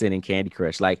decent in Candy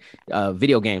Crush. Like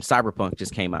video game Cyberpunk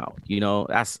just came out.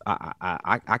 That's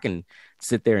I can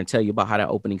sit there and tell you about how that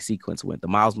opening sequence went. The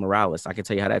Miles Morales, I can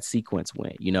tell you how that sequence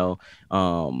went.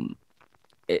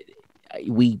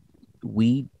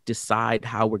 We decide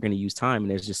how we're going to use time, and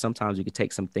there's just sometimes we could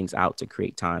take some things out to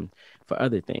create time for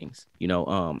other things. I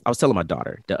was telling my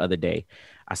daughter the other day,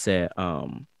 I said,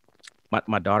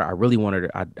 my daughter, I really wanted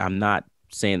her. I'm not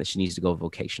saying that she needs to go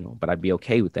vocational, but I'd be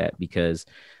okay with that because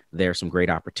there are some great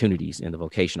opportunities in the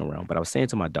vocational realm. But I was saying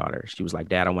to my daughter, she was like,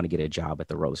 Dad, I want to get a job at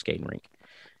the roller skating rink.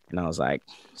 And I was like,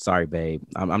 sorry, babe,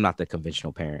 I'm not the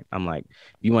conventional parent. I'm like,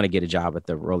 if you want to get a job at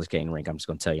the roller skating rink, I'm just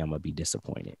going to tell you I'm going to be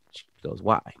disappointed. She goes,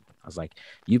 why? I was like,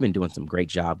 you've been doing some great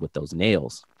job with those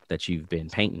nails that you've been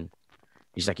painting.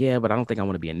 She's like, yeah, but I don't think I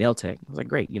want to be a nail tech. I was like,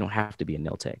 great. You don't have to be a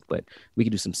nail tech, but we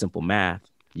could do some simple math.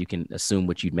 You can assume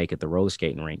what you'd make at the roller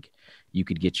skating rink. You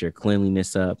could get your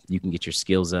cleanliness up. You can get your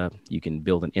skills up. You can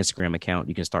build an Instagram account.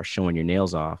 You can start showing your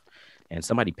nails off, and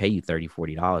somebody pay you $30,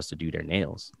 $40 to do their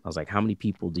nails. I was like, how many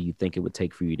people do you think it would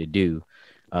take for you to do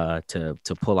to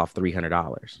pull off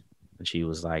 $300? And she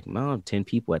was like, no, 10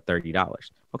 people at $30.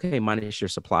 Okay, minus your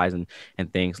supplies and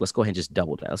things. Let's go ahead and just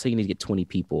double that. Let's say you need to get 20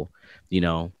 people,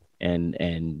 and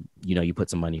you put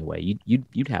some money away.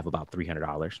 You'd have about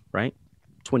 $300, right?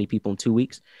 20 people in 2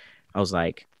 weeks. I was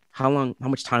like, how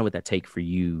much time would that take for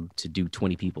you to do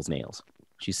 20 people's nails?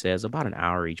 She says about an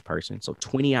hour each person. So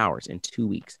 20 hours in 2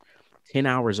 weeks, 10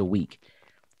 hours a week.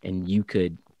 And you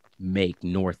could make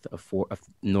north of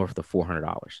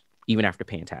 $400, even after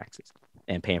paying taxes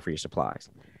and paying for your supplies.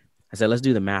 I said, let's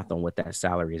do the math on what that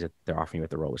salary is that they're offering you at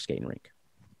the roller skating rink.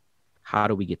 How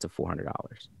do we get to $400?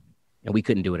 And we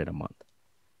couldn't do it in a month.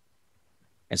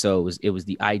 And so it was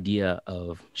the idea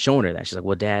of showing her that. She's like,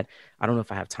 well, Dad, I don't know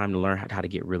if I have time to learn how to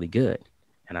get really good.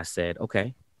 And I said,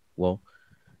 okay, well,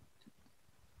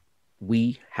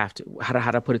 we have to, how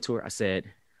did I put it to her? I said,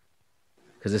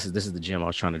 because this is the gem I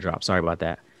was trying to drop. Sorry about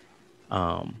that.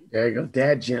 There you go.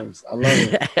 Dad gems. I love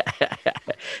it.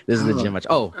 This is the gem.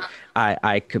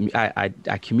 I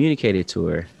communicated to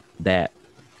her that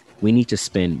we need to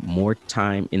spend more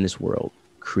time in this world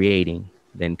creating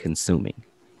than consuming.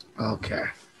 Okay.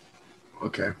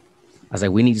 I was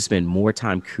like, we need to spend more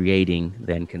time creating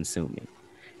than consuming.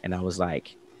 And I was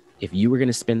like, if you were going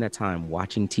to spend that time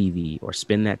watching TV or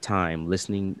spend that time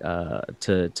listening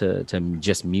to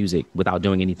just music without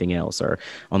doing anything else, or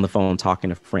on the phone talking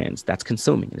to friends, that's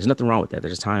consuming. There's nothing wrong with that.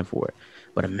 There's time for it.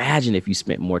 But imagine if you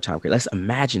spent more time. Let's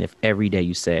imagine if every day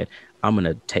you said, I'm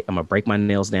gonna break my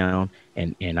nails down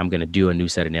and I'm gonna do a new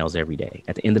set of nails every day.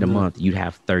 At the end of the month, you'd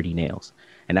have 30 nails.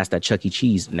 And that's that Chuck E.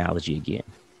 Cheese analogy again.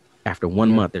 After 1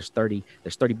 month, there's 30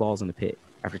 balls in the pit.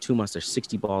 After 2 months, there's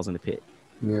 60 balls in the pit.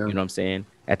 Yeah. You know what I'm saying?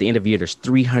 At the end of the year, there's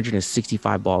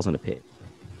 365 balls in the pit.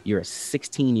 You're a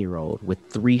 16-year-old with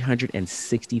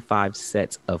 365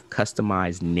 sets of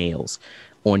customized nails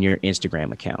on your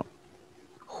Instagram account.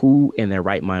 Who in their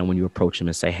right mind, when you approach them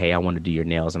and say, hey, I want to do your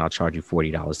nails and I'll charge you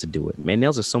 $40 to do it? Man,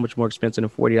 nails are so much more expensive than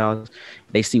 $40.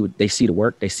 They see the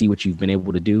work. They see what you've been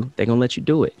able to do. They're going to let you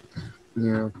do it.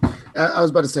 Yeah. I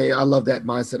was about to say, I love that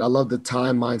mindset. I love the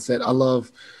time mindset. I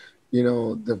love,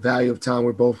 the value of time.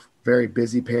 We're both very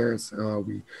busy parents.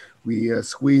 We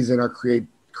squeeze in our creative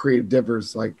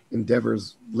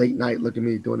endeavors late night. Look at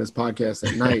me doing this podcast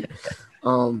at night.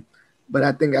 But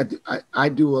I think I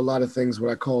do a lot of things, what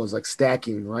I call is like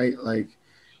stacking, right?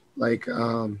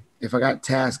 If I got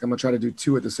tasks, I'm gonna try to do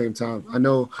two at the same time. I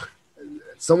know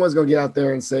someone's gonna get out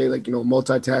there and say like,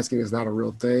 multitasking is not a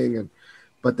real thing,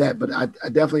 but I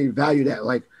definitely value that.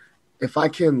 Like, if I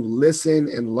can listen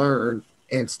and learn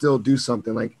and still do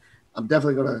something, like I'm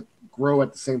definitely gonna grow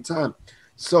at the same time.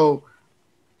 So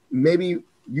maybe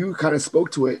you kind of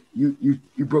spoke to it. You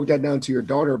broke that down to your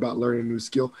daughter about learning a new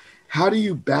skill. How do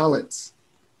you balance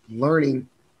learning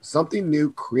something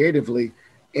new creatively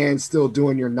and still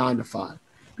doing your 9 to 5?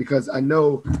 Because I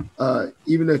know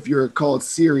even if you're called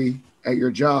Siri at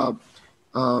your job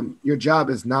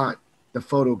is not the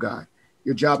photo guy.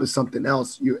 Your job is something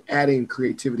else. You're adding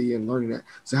creativity and learning that.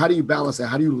 So how do you balance that?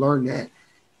 How do you learn that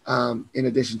in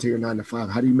addition to your 9 to 5?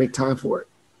 How do you make time for it?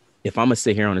 If I'm gonna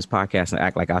sit here on this podcast and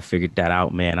act like I figured that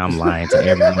out, man, I'm lying to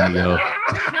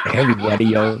everybody,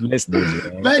 yo, listeners,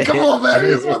 man. Man, come on, man.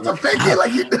 You're supposed to fake it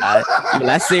like you do.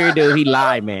 That Siri dude, he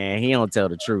lied, man. He don't tell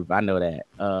the truth. I know that.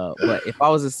 But if I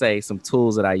was to say some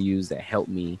tools that I use that help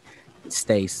me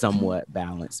stay somewhat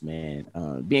balanced, man,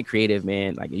 being creative,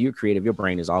 man, like you're creative, your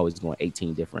brain is always going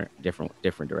 18 different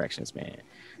directions, man.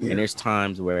 Yeah. And there's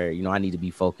times where, I need to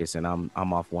be focused and I'm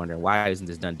off wondering, why isn't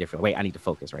this done different? Wait, I need to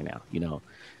focus right now,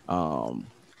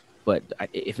 but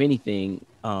if anything,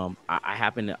 I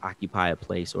happen to occupy a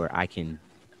place where I can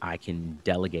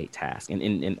delegate tasks.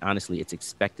 And honestly, it's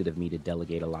expected of me to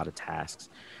delegate a lot of tasks.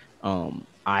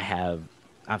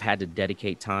 I've had to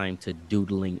dedicate time to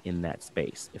doodling in that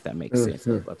space, if that makes sense,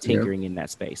 of tinkering in that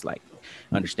space, like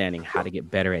understanding how to get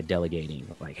better at delegating.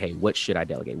 Like, hey, what should I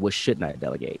delegate? What shouldn't I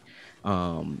delegate?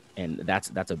 And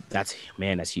that's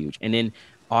huge. And then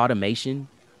automation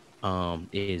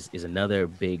is another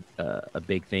big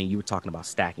big thing. You were talking about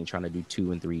stacking, trying to do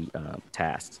 2 and 3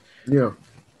 tasks. Yeah.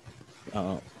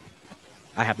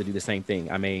 I have to do the same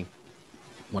thing. I may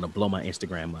want to blow my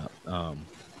Instagram up.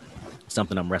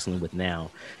 Something I'm wrestling with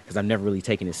now because I've never really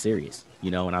taken it serious,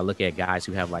 and I look at guys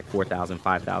who have like 4,000,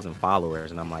 5,000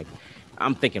 followers, and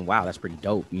I'm thinking, wow, that's pretty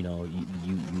dope. You're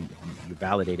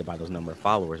validated by those number of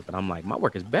followers, but I'm like, my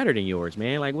work is better than yours,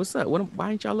 man. Like, what's up?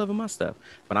 Why ain't y'all loving my stuff?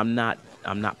 But I'm not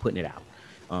putting it out.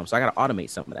 So I got to automate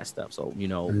some of that stuff. So,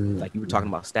 like you were talking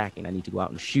about stacking, I need to go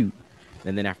out and shoot.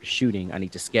 And then after shooting, I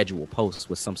need to schedule posts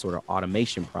with some sort of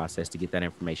automation process to get that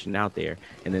information out there.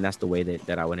 And then that's the way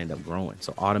that I would end up growing.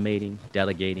 So automating,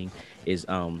 delegating is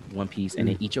one piece. And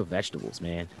then eat your vegetables,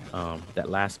 man. That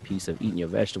last piece of eating your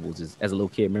vegetables is, as a little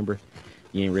kid, remember,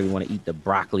 you didn't really want to eat the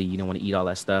broccoli. You don't want to eat all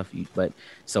that stuff. But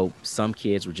so some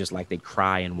kids were just like, they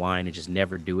cry and whine and just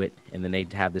never do it. And then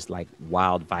they'd have this like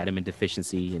wild vitamin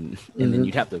deficiency. And then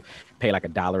you'd have to pay like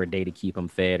 $1 a day to keep them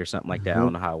fed or something like that. I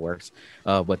don't know how it works.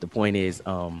 But the point is,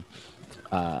 then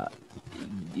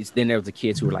there was the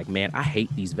kids who were like, man, I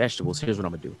hate these vegetables. Here's what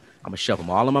I'm going to do. I'm going to shove them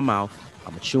all in my mouth.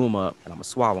 I'm going to chew them up and I'm going to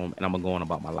swallow them and I'm going to go on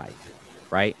about my life.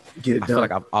 Right? I feel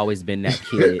like I've always been that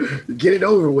kid. Get it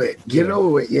over with. Get it over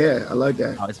with. Yeah, I like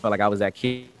that. I always felt like I was that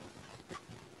kid.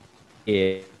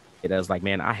 I was like,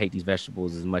 man, I hate these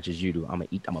vegetables as much as you do. I'm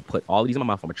gonna put all these in my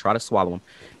mouth. I'm gonna try to swallow them.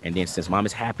 And then since mom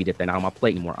is happy that they're not on my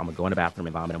plate anymore, I'm gonna go in the bathroom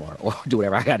and vomit them or do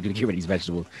whatever I gotta do to get rid of these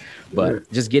vegetables. But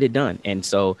just get it done. And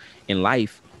so in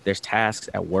life, there's tasks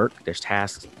at work, there's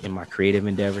tasks in my creative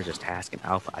endeavors, there's tasks in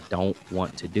alpha I don't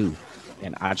want to do.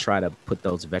 And I try to put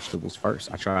those vegetables first.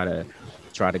 I try to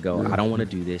go, I don't want to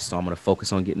do this, so I'm going to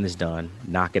focus on getting this done,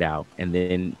 knock it out. And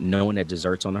then knowing that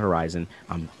dessert's on the horizon,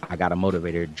 I got a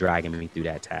motivator dragging me through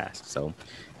that task. So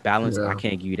balance, I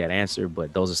can't give you that answer,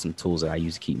 but those are some tools that I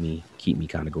use to keep me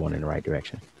kind of going in the right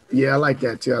direction. Yeah, I like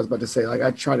that too. I was about to say, like,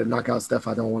 I try to knock out stuff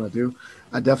I don't want to do.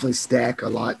 I definitely stack a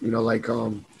lot,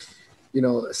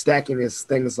 stacking is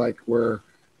things like where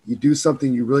you do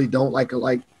something you really don't like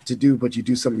to do, but you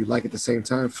do something you like at the same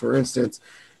time. For instance,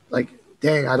 like,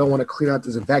 dang, I don't want to clean out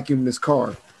this and vacuum this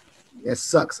car. It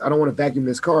sucks. I don't want to vacuum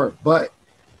this car. But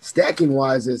stacking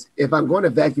wise is, if I'm going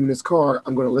to vacuum this car,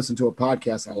 I'm going to listen to a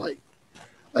podcast I like.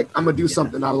 Like, I'm going to do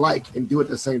something I like and do it at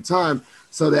the same time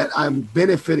so that I'm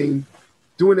benefiting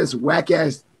doing this whack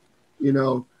ass,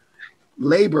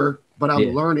 labor, but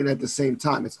I'm learning at the same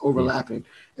time. It's overlapping.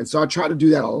 And so I try to do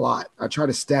that a lot. I try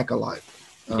to stack a lot.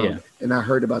 And I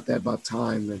heard about that, about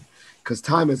time, and because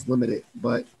time is limited,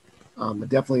 but I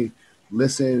definitely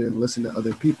listen to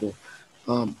other people.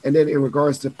 And then in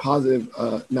regards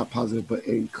to not positive, but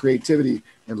in creativity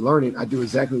and learning, I do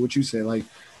exactly what you say. Like,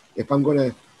 if I'm going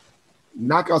to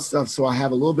knockout stuff so I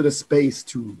have a little bit of space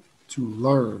to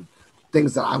learn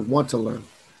things that I want to learn,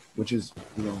 which is,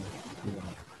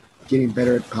 getting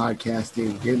better at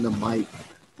podcasting, getting the mic,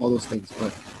 all those things.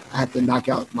 But I have to knock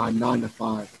out my 9 to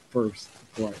 5 first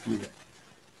before I do that.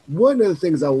 One of the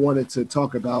things I wanted to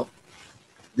talk about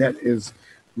that is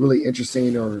really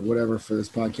interesting or whatever for this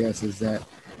podcast is that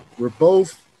we're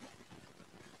both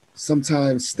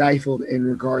sometimes stifled in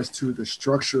regards to the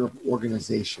structure of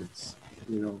organizations,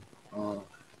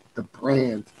 the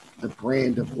brand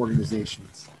of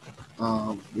organizations,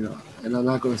 and I'm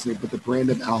not going to say, but the brand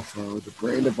of Alpha, or the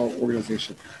brand of our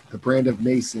organization, the brand of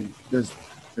Mason. There's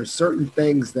certain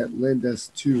things that lend us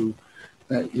to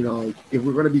that, if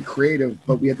we're going to be creative,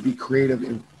 but we have to be creative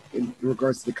in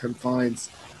regards to the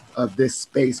confines of this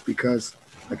space, because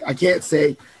like I can't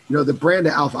say, the brand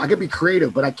of Alpha. I could be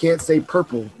creative, but I can't say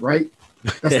purple, right?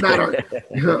 That's not our.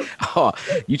 Oh,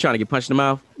 you trying to get punched in the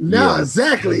mouth? No, yeah.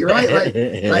 Exactly, right.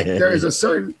 Like there's a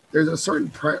certain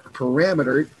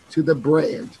parameter to the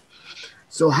brand.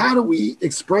 So how do we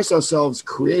express ourselves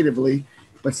creatively,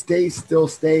 but still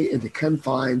stay in the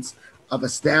confines of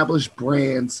established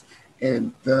brands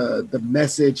and the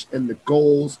message and the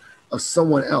goals of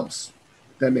someone else?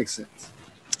 If that makes sense.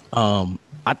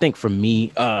 I think for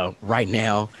me, right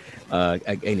now,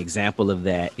 an example of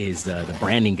that is the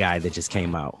branding guide that just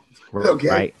came out. Okay.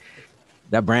 Right?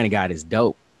 That branding guide is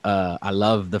dope. I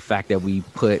love the fact that we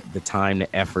put the time,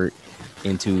 the effort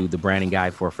into the branding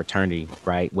guide for a fraternity,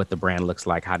 right? What the brand looks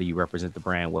like, how do you represent the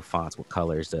brand, what fonts, what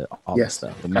colors, all that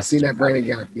stuff. I've seen that branding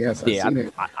guide. Yes, I've seen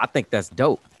it. I think that's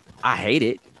dope. I hate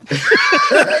it.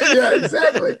 Yeah,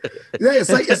 exactly. Yeah,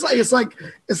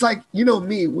 it's like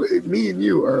me and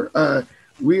you are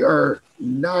we are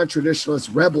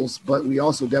non-traditionalist rebels, but we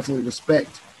also definitely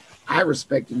respect. I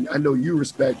respect, and I know you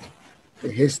respect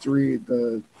the history,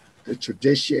 the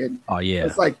tradition. Oh yeah.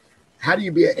 It's like, how do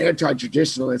you be an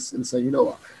anti-traditionalist and say,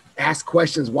 ask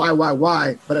questions, why?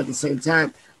 But at the same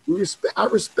time, I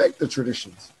respect the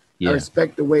traditions. Yeah. I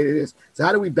respect the way it is. So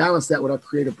how do we balance that with our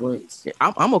creative brains?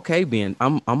 I'm okay being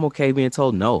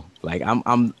told no. Like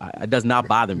it does not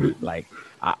bother me. Like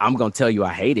I'm gonna tell you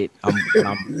I hate it.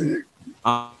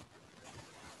 I'm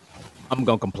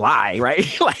gonna comply,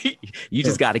 right? Like you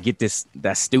just got to get this.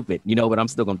 That's stupid, but I'm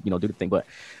still gonna do the thing. But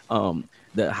how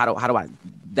do I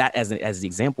that as the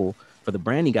example for the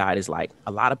branding guide is like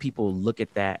a lot of people look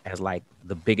at that as like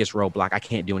the biggest roadblock. I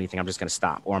can't do anything. I'm just gonna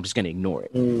stop, or I'm just gonna ignore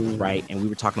it, right? And we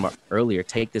were talking about earlier,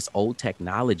 take this old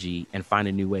technology and find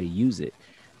a new way to use it.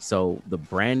 So the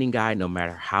branding guide, no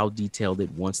matter how detailed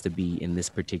it wants to be in this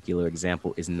particular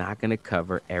example, is not going to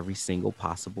cover every single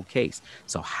possible case.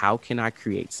 So how can I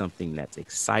create something that's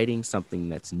exciting, something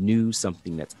that's new,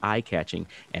 something that's eye-catching,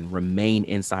 and remain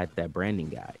inside that branding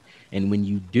guide? And when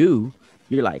you do,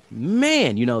 you're like,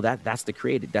 man, that's the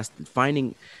creative. That's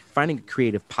finding a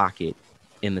creative pocket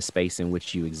in the space in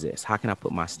which you exist. How can I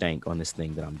put my stank on this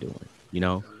thing that I'm doing?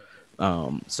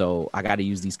 So I got to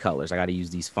use these colors. I got to use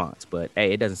these fonts, but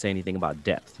hey, it doesn't say anything about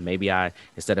depth. Maybe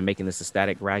instead of making this a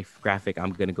static graphic,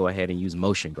 I'm going to go ahead and use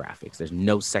motion graphics. There's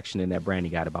no section in that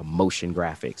branding guide about motion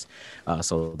graphics.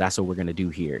 So that's what we're going to do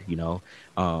here.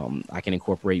 I can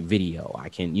incorporate video. I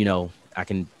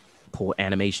can pull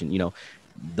animation,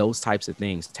 those types of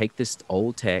things. Take this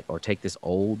old tech or take this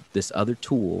other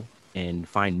tool and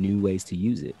find new ways to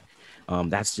use it.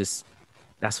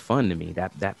 That's fun to me,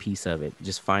 that piece of it,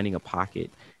 just finding a pocket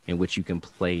in which you can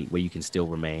play, where you can still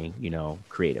remain,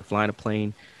 creative. Flying a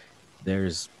plane,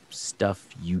 there's stuff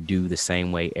you do the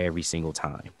same way every single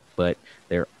time, but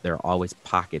there are always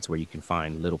pockets where you can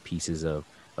find little pieces of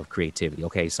creativity.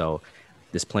 Okay, so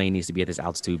this plane needs to be at this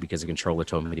altitude because the controller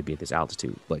told me to be at this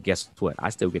altitude. But guess what? I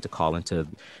still get to call into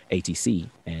ATC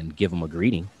and give them a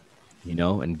greeting,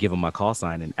 and give them my call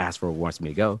sign and ask for where it wants me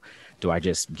to go. Do I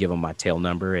just give them my tail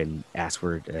number and ask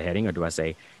for a heading? Or do I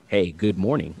say, hey, good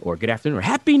morning or good afternoon or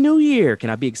happy new year?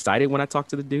 Can I be excited when I talk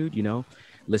to the dude?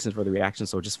 Listen for the reaction.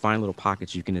 So just find little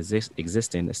pockets you can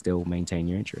exist in that still maintain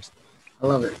your interest. I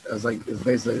love it. It's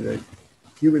basically that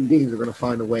human beings are going to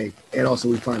find a way. And also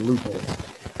we find loopholes.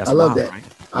 I love that. Right?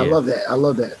 I love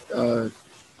that.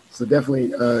 So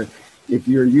definitely, if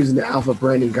you're using the Alpha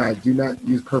branding guide, do not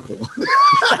use purple.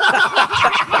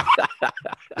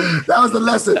 That was the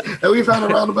lesson that we found a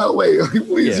roundabout way.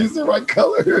 Please use the right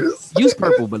colors. Use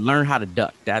purple, but learn how to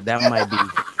duck. That might be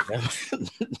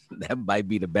that might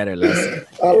be the better lesson.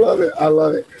 I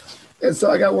love it. And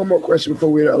so I got one more question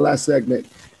before we do our last segment.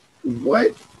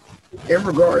 What, in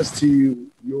regards to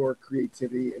your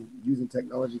creativity and using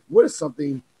technology, what is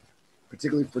something,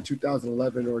 particularly for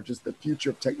 2011 or just the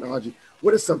future of technology,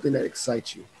 what is something that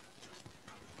excites you?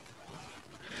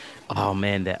 Oh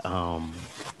man, that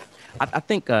I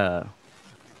think I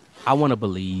want to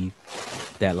believe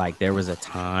that like there was a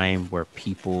time where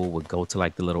people would go to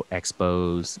like the little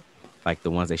expos, like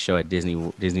the ones they show at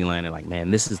Disneyland, and like,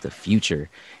 man, this is the future.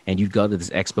 And you'd go to this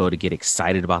expo to get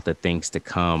excited about the things to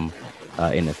come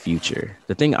in the future.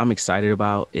 The thing I'm excited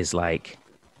about is like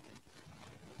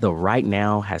the right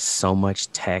now has so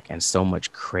much tech and so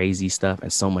much crazy stuff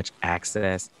and so much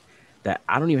access that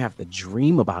I don't even have to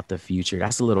dream about the future.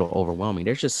 That's a little overwhelming.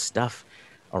 There's just stuff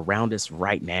around us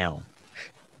right now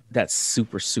that's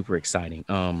super, super exciting.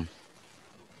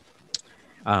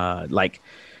 Like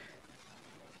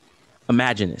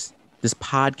imagine this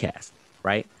podcast,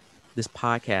 right? This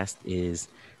podcast is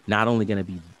not only going to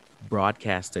be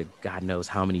broadcast to God knows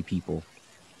how many people,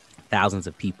 thousands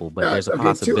of people, but there's a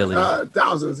possibility.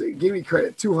 Thousands. Give me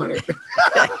credit. 200.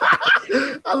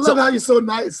 I love how you're so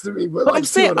nice to me, but like I'm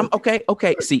saying,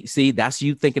 okay. See, that's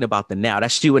you thinking about the now.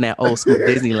 That's you in that old school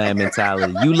Disneyland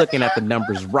mentality. You looking at the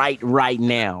numbers right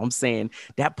now. I'm saying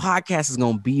that podcast is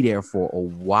gonna be there for a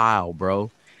while,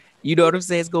 bro. You know what I'm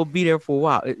saying? It's gonna be there for a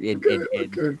while.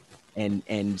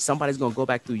 And somebody's gonna go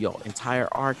back through your entire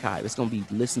archive. It's gonna be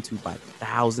listened to by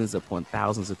thousands upon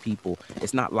thousands of people.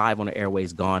 It's not live on the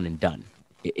airways, gone and done.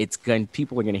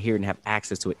 People are gonna hear it and have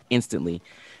access to it instantly,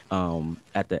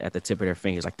 at the tip of their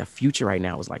fingers. Like the future right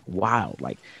now is like wild.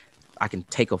 Like I can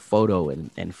take a photo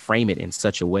and frame it in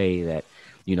such a way that,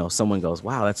 you know, someone goes,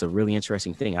 wow, that's a really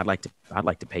interesting thing. I'd like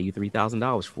to pay you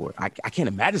 $3,000 for it. I can't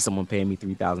imagine someone paying me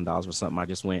 $3,000 for something I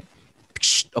just went,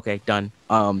 okay, done.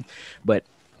 But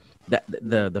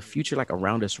the future like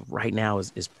around us right now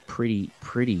is pretty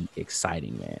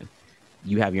exciting, man.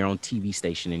 You have your own TV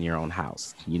station in your own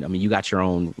house. You know, I mean, you got your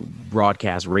own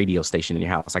broadcast radio station in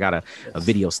your house. I got a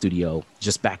video studio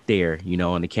just back there, you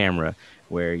know, on the camera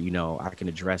where, you know, I can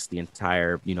address the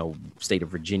entire, you know, state of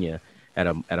Virginia at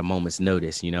a moment's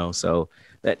notice, you know. So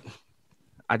that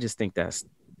I just think that's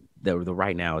the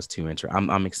right now is too interesting.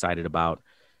 I'm excited about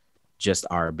just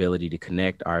our ability to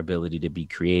connect, our ability to be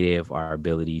creative, our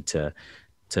ability to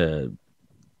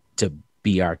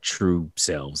be our true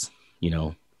selves, you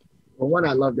know. Well, one,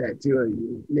 I love that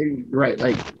too. Maybe right,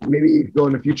 like maybe go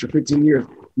in the future, 15 years,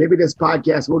 maybe this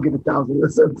podcast will get 1,000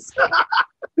 listens.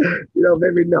 You know,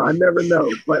 maybe no, I never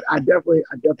know, but I definitely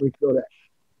feel that.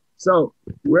 So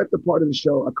we're at the part of the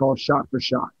show I call shot for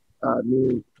shot.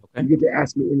 Meaning you get to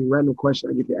ask me any random question.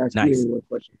 I get to ask you any one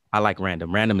question. I like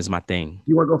random. Random is my thing.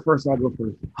 You want to go first? I'll go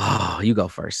first. Oh, you go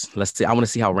first. Let's see. I want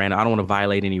to see how random. I don't want to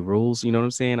violate any rules. You know what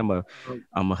I'm saying?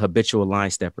 I'm a habitual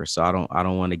line stepper, so I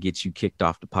don't want to get you kicked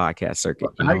off the podcast circuit.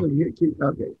 Okay.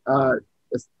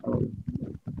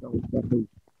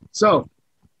 So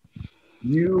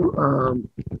you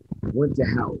went to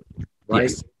Howard, right?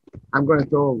 Yes. I'm going to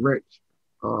throw a wrench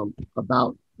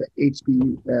about the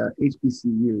HBCU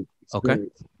experience. Okay.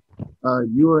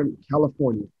 You were in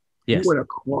California. Yes. You went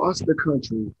across the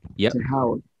country to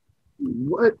Howard.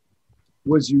 What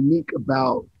was unique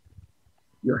about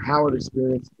your Howard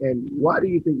experience, and why do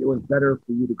you think it was better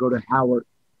for you to go to Howard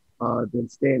than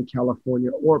stay in California,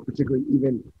 or particularly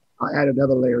even add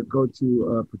another layer, go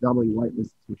to a predominantly white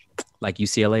institution? Like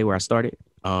UCLA, where I started.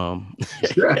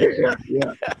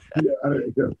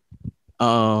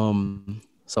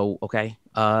 So okay,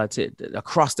 to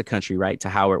across the country, right, to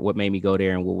Howard. What made me go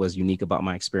there and what was unique about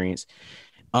my experience?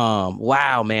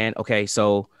 Wow, man. Okay,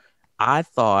 so I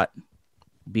thought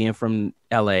being from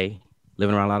LA,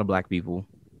 living around a lot of Black people,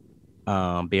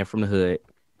 being from the hood,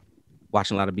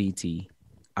 watching a lot of BT,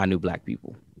 I knew Black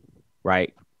people,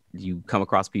 right? You come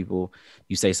across people,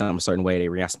 you say something a certain way, they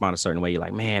respond a certain way. You're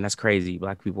like, man, that's crazy.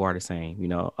 Black people are the same, you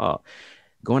know.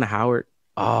 Going to Howard,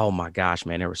 oh my gosh,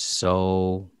 man, there were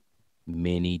so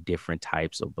many different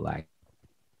types of Black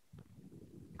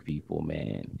people,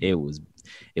 man. It was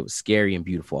scary and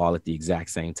beautiful all at the exact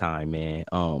same time, man.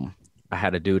 I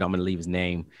had a dude, I'm gonna leave his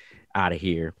name out of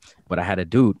here, but I had a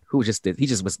dude who was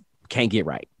can't get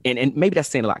right. And maybe that's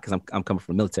saying a lot because I'm coming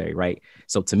from the military, right?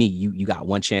 So to me, you got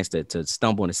one chance to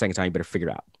stumble, and the second time you better figure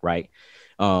it out, right?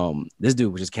 This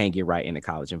dude just can't get right in the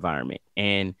college environment.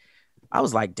 And I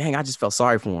was like, dang, I just felt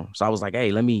sorry for him. So I was like,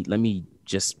 hey, let me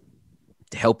just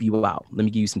help you out. Let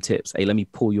me give you some tips. Hey, let me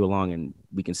pull you along and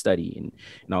we can study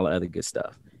and all the other good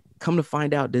stuff. Come to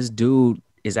find out, this dude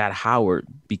is at Howard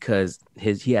because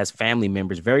he has family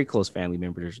members, very close family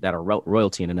members that are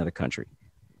royalty in another country.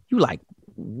 You like,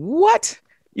 what?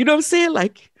 You know what I'm saying?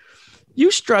 Like, you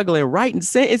struggling writing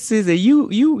sentences and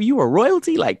you are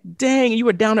royalty? Like, dang, you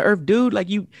a down to earth dude. Like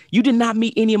you did not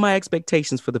meet any of my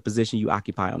expectations for the position you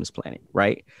occupy on this planet,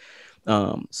 right?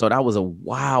 So that was a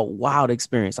wild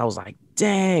experience. I was like,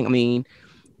 dang, I mean,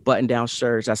 button down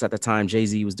shirts. That's at the time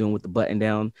Jay-Z was doing with the button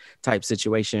down type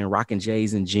situation, rocking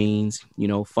J's and jeans, you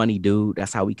know, funny dude.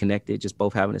 That's how we connected, just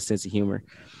both having a sense of humor.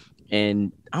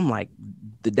 And I'm like,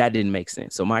 that didn't make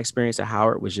sense. So my experience at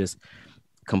Howard was just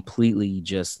completely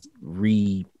just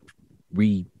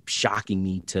shocking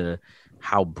me to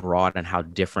how broad and how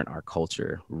different our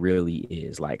culture really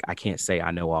is. Like, I can't say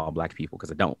I know all Black people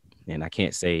because I don't. And I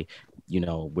can't say, you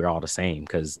know, we're all the same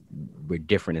because we're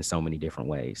different in so many different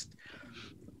ways.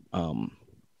 And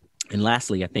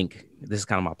lastly, I think this is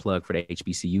kind of my plug for the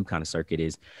HBCU kind of circuit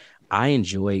is I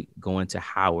enjoy going to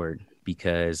Howard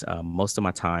because most of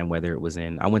my time, whether it was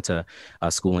I went to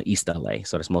a school in East LA,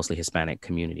 so that's mostly Hispanic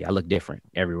community. I look different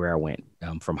everywhere I went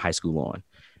from high school on,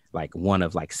 like one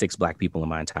of like 6 Black people in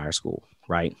my entire school,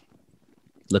 right?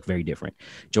 Look very different.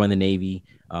 Joined the Navy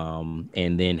and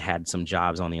then had some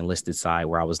jobs on the enlisted side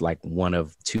where I was like one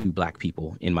of 2 Black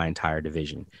people in my entire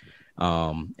division.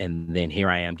 And then here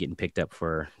I am getting picked up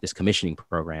for this commissioning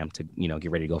program to, you know,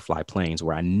 get ready to go fly planes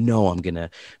where I know I'm going to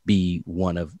be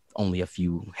one of only a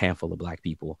few handful of Black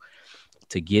people.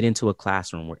 To get into a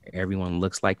classroom where everyone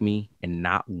looks like me and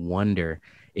not wonder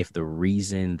if the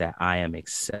reason that I am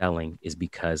excelling is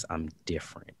because I'm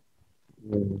different.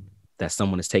 That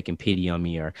someone is taking pity on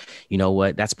me, or, you know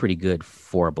what, that's pretty good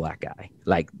for a Black guy.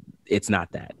 Like, it's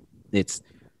not that. It's,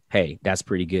 hey, that's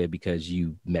pretty good because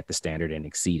you met the standard and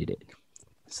exceeded it.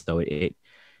 So it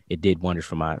did wonders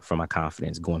for my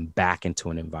confidence going back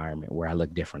into an environment where I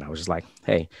look different. I was just like,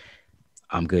 hey,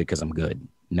 I'm good because I'm good,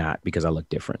 not because I look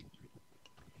different.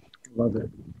 Love it.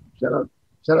 Shout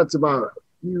out to my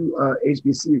few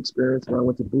HBC experience when I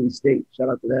went to Bowie State. Shout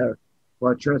out to that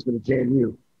where I transferred to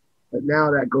JMU. But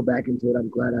now that I go back into it, I'm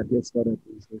glad I did start at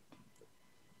Bowie State.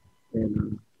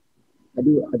 And I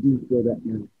do feel that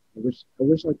now. I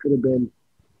wish I could have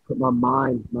put my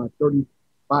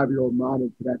 35-year-old mind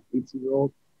into that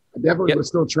 18-year-old. I definitely would have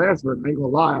still transferred. I ain't gonna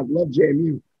lie. I love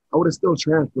JMU. I would have still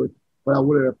transferred, but I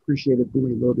would have appreciated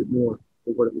Bowie a little bit more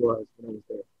for what it was when I was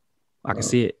there. I can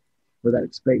see it. For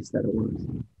that space that it was.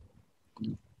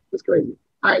 It's crazy.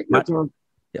 All right, your turn.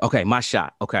 Okay, my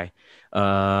shot. Okay.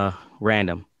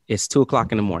 Random. It's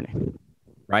 2:00 in the morning,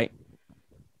 right?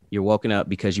 You're woken up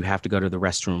because you have to go to the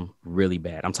restroom really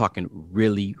bad. I'm talking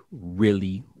really,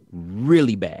 really,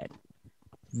 really bad.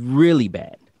 Really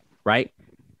bad, right?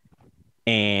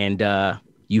 And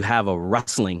you have a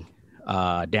rustling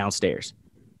downstairs.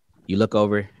 You look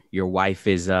over, your wife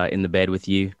is in the bed with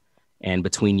you, and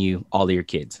between you, all of your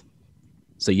kids.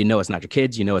 So you know it's not your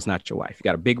kids, you know it's not your wife. You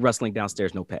got a big rustling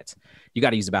downstairs, no pets. You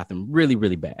got to use the bathroom really,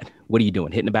 really bad. What are you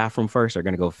doing? Hitting the bathroom first, or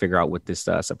going to go figure out what this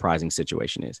surprising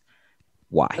situation is?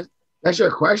 Why? That's your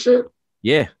question?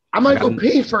 Yeah. I might go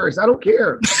pee first. I don't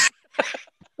care.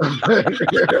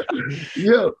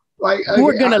 Yo, like,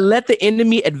 you're going to let the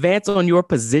enemy advance on your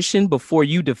position before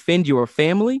you defend your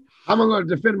family? I'm going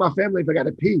to defend my family if I got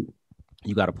to pee.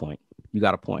 You got a point.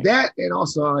 That, and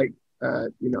also, like,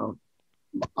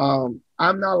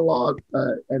 I'm not allowed,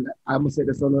 and I'm gonna say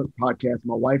this on the podcast.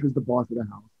 My wife is the boss of the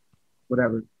house,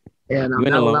 whatever, and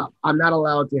I'm not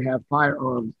allowed to have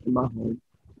firearms in my home.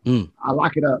 I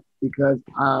lock it up because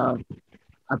I'd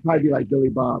probably be like Billy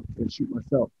Bob and shoot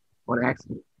myself on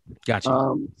accident.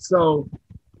 Gotcha. So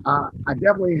I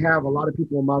definitely have a lot of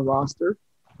people on my roster.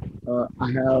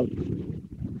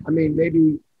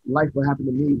 Maybe life will happen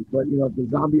to me, but if the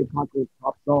zombie apocalypse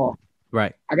pops off,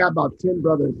 right? I got about 10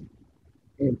 brothers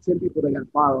and 10 people that got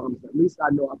firearms. At least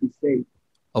I know I'll be safe.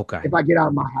 Okay. If I get out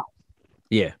of my house.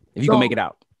 Yeah. If you can make it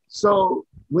out. So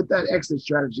with that exit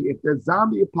strategy, if the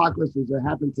zombie apocalypse was to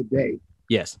happen today,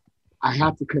 yes, I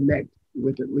have to connect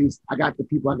with at least, I got the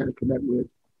people I got to connect with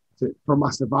for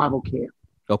my survival camp.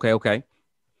 Okay.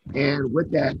 And with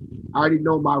that, I already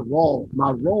know my role. My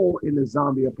role in the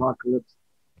zombie apocalypse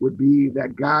would be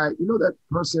that guy, that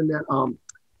person that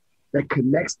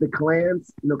connects the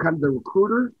clans, kind of the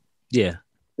recruiter. Yeah.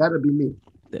 That'd be me.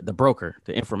 The broker,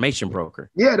 the information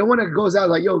broker. Yeah, the one that goes out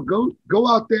like, yo, go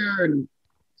out there and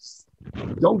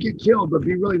don't get killed, but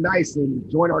be really nice and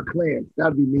join our clans.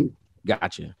 That'd be me.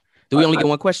 Gotcha. Do we only get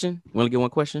one question? We only get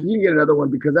one question? You can get another one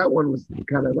because that one was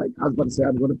kind of like, I was about to say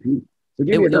I'm going to pee. So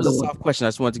give me another one. It was a soft question. I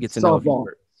just wanted to get to know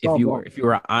if you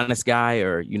were an honest guy,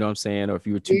 or you know what I'm saying, or if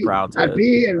you were too proud to. I'd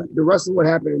pee, and the rest of what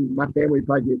happened, my family would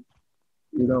probably get,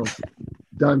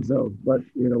 done so, but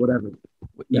whatever.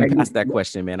 You asked that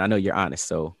question, man. I know you're honest.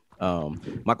 So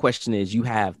my question is, you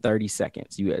have 30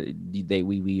 seconds.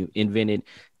 We invented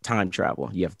time travel.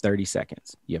 You have 30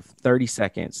 seconds. You have 30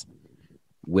 seconds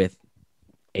with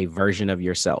a version of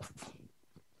yourself.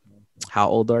 How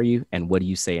old are you? And what do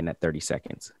you say in that 30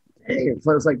 seconds? Hey,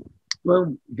 so it's like,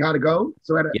 boom, gotta go.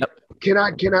 So can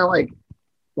I like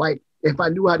Like if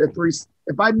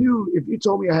you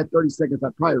told me I had 30 seconds,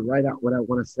 I'd probably write out what I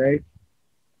want to say.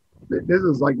 This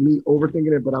is like me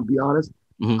overthinking it, but I'll be honest.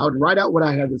 I would write out what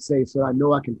I had to say so I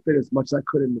know I can fit as much as I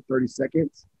could in the 30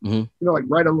 seconds. You know, like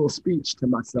write a little speech to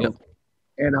myself. Yep.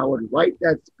 And I would write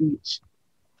that speech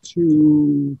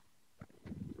to,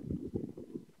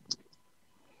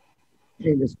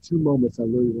 hey, there's 2 moments I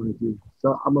really want to do.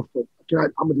 So I'm gonna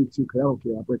do 2 because I don't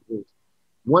care. I break rules.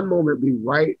 One moment be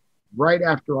right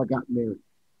after I got married.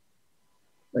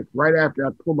 Like right after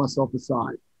I pulled myself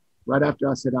aside, right after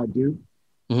I said I do.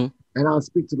 And I'll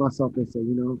speak to myself and say,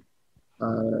 you know,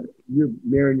 you're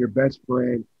marrying your best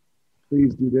friend.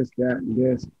 Please do this, that, and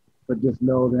this. But just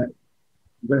know that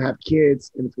you're gonna have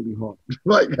kids and it's gonna be hard.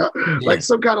 like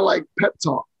some kind of like pep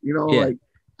talk, you know, like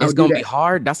it's gonna be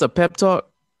hard. That's a pep talk.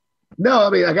 No, I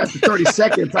mean I got the 30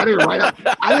 seconds. I didn't write out.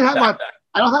 I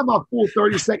don't have my full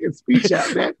 30-second speech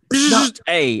out, man. No.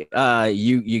 Hey,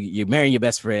 you're marrying your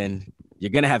best friend.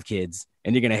 You're gonna have kids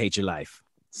and you're gonna hate your life.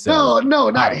 So, no,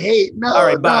 not hate. No, all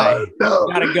right, bye. No.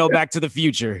 Gotta go back to the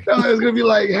future. No, it's gonna be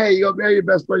like, hey, you're gonna marry your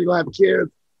best friend, you're gonna have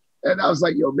kids. And I was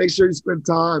like, yo, make sure you spend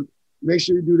time, make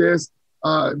sure you do this,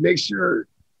 make sure,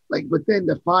 like within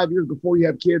the 5 years before you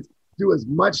have kids,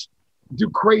 do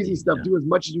crazy stuff, do as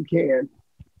much as you can.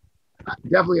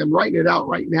 Definitely, I'm writing it out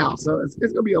right now. So it's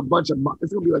gonna be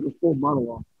it's gonna be like a full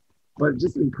monologue, but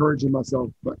just encouraging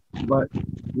myself, but you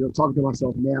know, talking to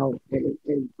myself now,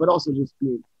 but also just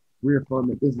being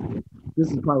reaffirming this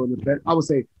is probably one of the best. I would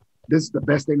say this is the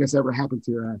best thing that's ever happened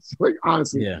to your ass. Like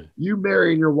honestly, you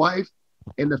marrying your wife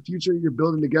and the future you're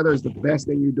building together is the best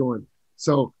thing you're doing.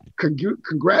 So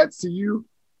congrats to you.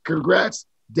 Congrats.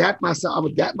 I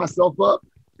would dap myself up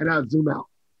and I'd zoom out.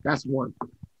 That's one.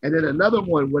 And then another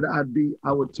one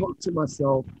I would talk to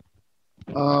myself,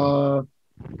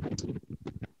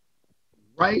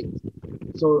 right?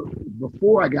 So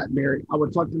before I got married, I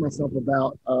would talk to myself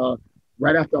about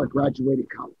right after I graduated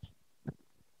college.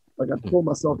 Like I pulled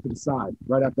myself to the side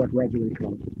right after I graduated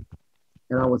college.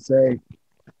 And I would say,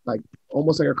 like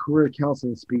almost like a career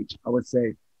counseling speech, I would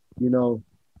say, you know,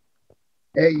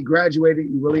 hey, you graduated,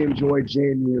 you really enjoyed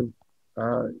JMU.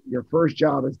 Your first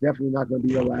job is definitely not going to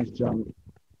be your last job.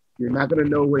 You're not going to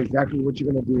know exactly what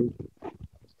you're going to do.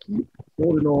 Keep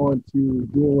holding on to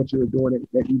doing what you were doing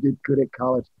that you did good at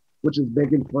college, which is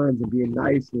making friends and being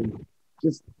nice and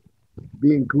just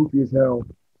being goofy as hell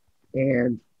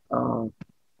and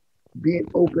being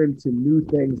open to new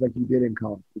things like you did in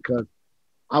college, because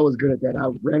I was good at that. I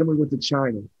randomly went to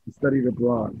China and studied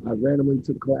abroad. I randomly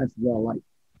took classes that I liked.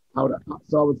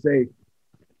 So I would say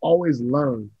always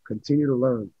learn, continue to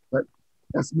learn. But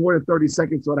that's more than 30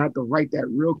 seconds, so I'd have to write that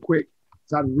real quick.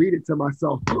 So I'd read it to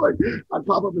myself. Like, I'd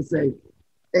pop up and say,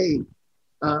 hey,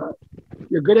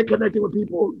 you're good at connecting with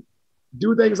people.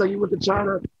 Do things like you went to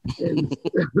China and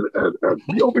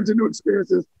be open to new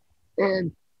experiences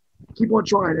and keep on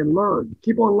trying and learn.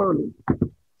 Keep on learning.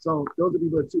 So those would be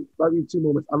the two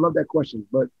moments. I love that question,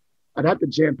 but I'd have to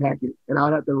jam pack it and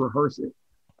I'd have to rehearse it.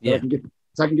 So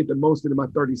I can get the most into my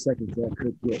 30 seconds that I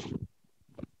could get.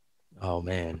 Oh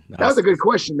man. That was a good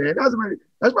question, man. That's right.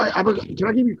 Can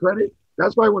I give you credit?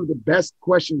 That's probably one of the best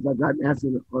questions I've gotten asked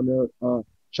on the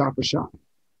Shot for Shot.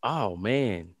 Oh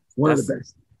man. One of the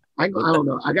best. I don't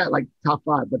know. I got like top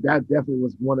 5, but that definitely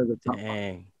was one of the top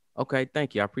 5. Okay,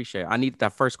 thank you. I appreciate it. I needed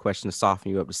that first question to soften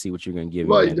you up to see what you're going to give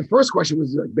me. Well, the first question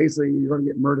was like, basically, you're going to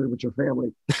get murdered with your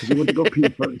family because you went to go pee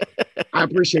first. I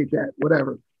appreciate that.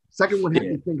 Whatever. Second one had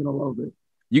me thinking a little bit.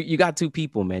 You got 2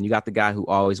 people, man. You got the guy who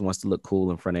always wants to look cool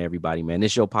in front of everybody, man.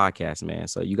 This is your podcast, man.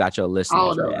 So you got your listeners.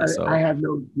 Oh, no. I have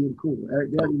no being cool.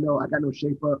 They already know I got no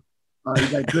shape up. You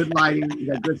got good lighting.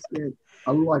 You got good skin.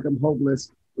 I look like I'm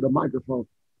homeless with a microphone.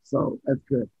 So that's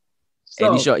good.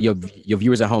 So, and your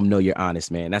viewers at home know you're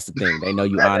honest, man. That's the thing. They know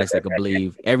you're honest. They can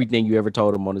believe everything you ever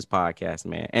told them on this podcast,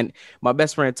 man. And my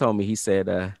best friend told me, he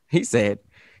said,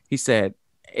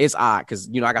 it's odd because,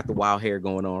 you know, I got the wild hair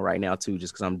going on right now too,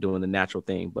 just because I'm doing the natural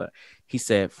thing. But he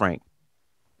said, Frank,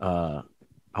 I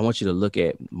want you to look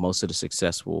at most of the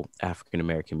successful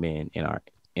African-American men in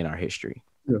our history.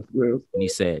 Yes. And he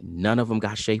said, none of them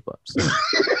got shape ups.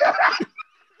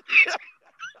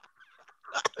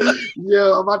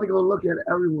 Yeah, I'm about to go look at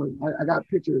everyone. I got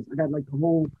pictures. I got like the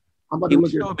whole. I'm about to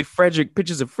look at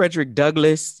pictures of Frederick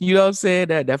Douglass. You know what I'm saying?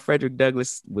 That Frederick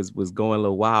Douglass was going a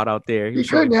little wild out there. He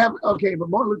couldn't have. Okay, but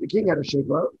Martin Luther King had a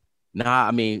shape up. Nah,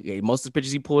 I mean, most of the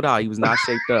pictures he pulled out, he was not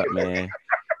shaped up, man.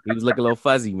 He was looking a little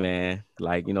fuzzy, man.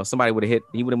 Like, you know, somebody would have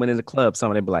he would have went in the club.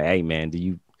 Somebody would be like, hey, man,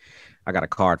 I got a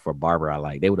card for a barber I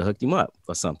like. They would have hooked him up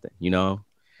or something, you know?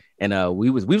 And we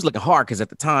was looking hard because at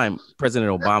the time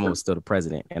President Obama was still the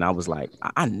president, and I was like,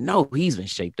 I know he's been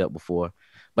shaped up before,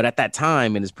 but at that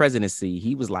time in his presidency,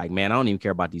 he was like, man, I don't even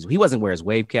care about these. He wasn't wearing his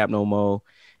wave cap no more.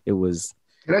 It was.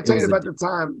 Can I tell you about the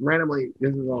time randomly?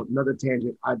 This is another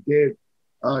tangent. I did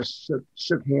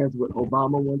shook hands with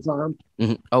Obama one time.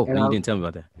 Mm-hmm. Oh, and you didn't tell me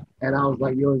about that. And I was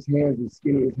like, yo, his hands are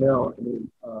skinny as hell and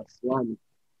slimy.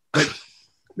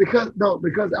 because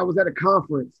I was at a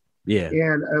conference. Yeah.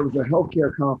 And it was a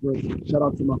healthcare conference. Shout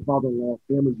out to my father-in-law,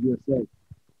 Families USA.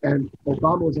 And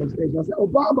Obama was on stage. And I said,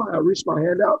 Obama. I reached my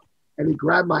hand out and he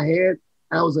grabbed my hand.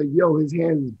 And I was like, yo, his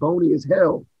hand is bony as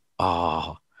hell.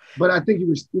 Oh. But I think he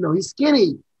was, he's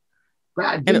skinny. But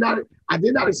I did not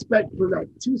expect for that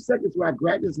 2 seconds where I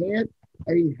grabbed his hand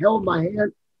and he held my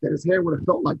hand that his hand would have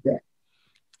felt like that.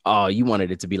 Oh, you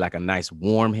wanted it to be like a nice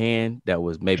warm hand that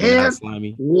was maybe not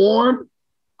slimy? Warm.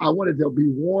 I wanted to be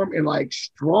warm and like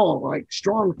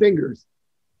strong fingers.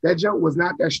 That jump was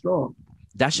not that strong.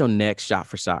 That's your next shot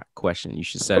for shot question. You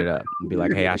should set it up and be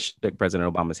like, hey, I shook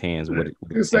President Obama's hands. What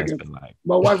his hands feel like?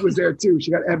 My wife was there too.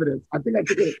 She got evidence. I think I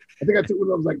took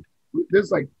one of those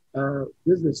this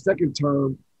is the second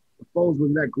term. The phones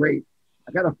wasn't that great.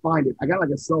 I gotta find it. I got like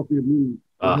a selfie of me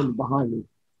behind me.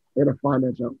 I gotta find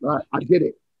that jump. I did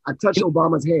it. I touched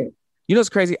Obama's hand. You know what's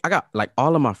crazy? I got like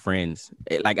all of my friends,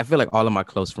 like I feel like all of my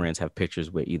close friends have pictures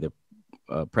with either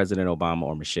President Obama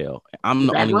or Michelle. I'm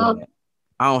the only one.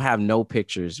 I don't have no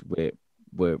pictures with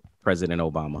President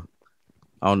Obama.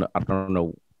 I don't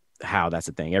know how that's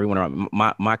a thing. Everyone around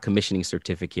my commissioning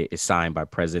certificate is signed by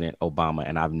President Obama,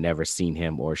 and I've never seen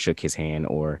him or shook his hand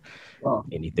or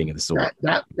anything of the sort.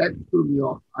 That threw me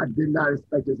off. I did not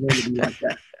expect his hand to be like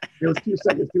that. It was 2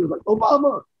 seconds. He was like,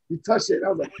 Obama. He touched it. I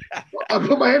was like, I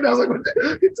put my hand down. I was like,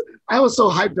 I was so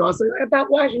hyped though. I was like, I'm not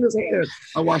washing his hands.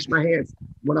 I washed my hands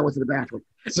when I went to the bathroom.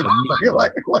 So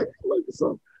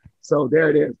there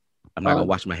it is. I'm not gonna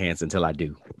wash my hands until I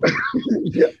do.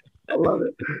 Yeah, I love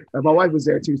it. And my wife was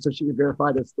there too, so she can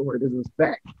verify that story. This is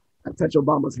fact. I touched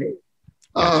Obama's hand.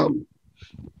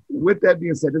 With that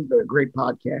being said, this has been a great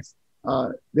podcast.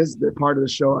 This is the part of the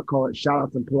show I call it shout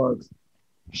outs and plugs.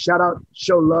 Shout out,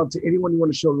 show love to anyone you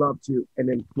want to show love to, and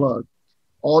then plug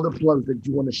all the plugs that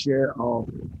you want to share.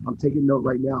 I'm taking note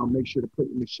right now. I'll make sure to put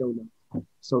in the show notes.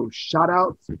 So shout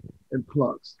outs and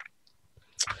plugs.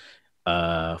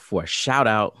 For a shout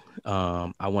out,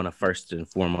 I want to first and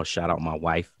foremost shout out my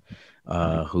wife,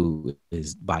 who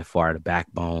is by far the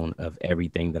backbone of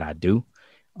everything that I do,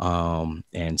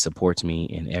 and supports me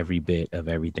in every bit of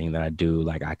everything that I do.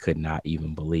 Like I could not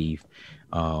even believe,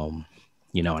 and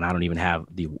I don't even have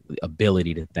the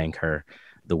ability to thank her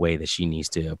the way that she needs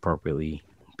to appropriately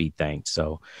be thanked.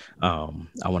 So I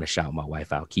want to shout my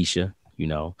wife out, Keisha.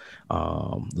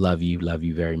 Love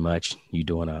you very much. You're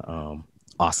doing a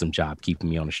awesome job keeping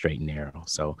me on the straight and narrow.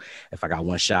 So if I got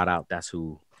one shout out, that's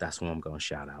who I'm going to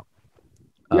shout out.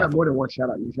 You have more than one shout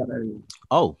out. You shout out anyone.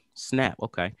 Oh, snap.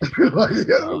 Okay.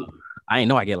 I didn't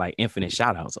know I get like infinite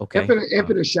shout outs. Okay.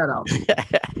 Infinite shout outs.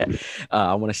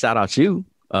 I want to shout out you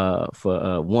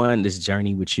for one, this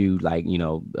journey with you, like,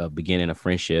 beginning a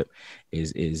friendship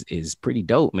is pretty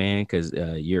dope, man. Cause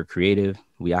you're creative.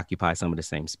 We occupy some of the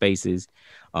same spaces.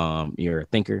 You're a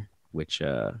thinker, which,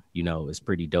 is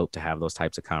pretty dope to have those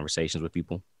types of conversations with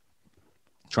people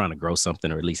trying to grow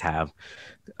something, or at least have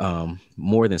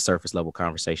more than surface level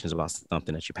conversations about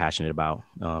something that you're passionate about.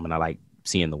 And I like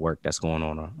seeing the work that's going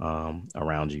on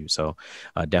around you. So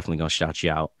definitely going to shout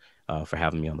you out for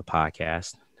having me on the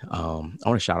podcast. I want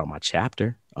to shout out my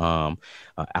chapter,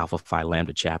 Alpha Phi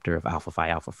Lambda chapter of Alpha Phi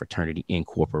Alpha Fraternity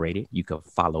Incorporated. You can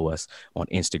follow us on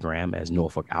Instagram as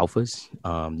Norfolk Alphas.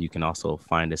 You can also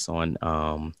find us on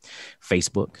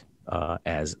Facebook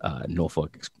as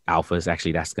Norfolk Alphas.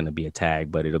 Actually, that's going to be a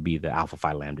tag, but it'll be the Alpha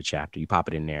Phi Lambda chapter. You pop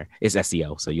it in there. It's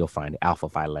SEO, so you'll find it. Alpha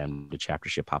Phi Lambda chapter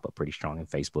should pop up pretty strong in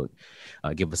Facebook.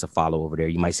 Give us a follow over there.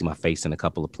 You might see my face in a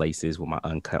couple of places with my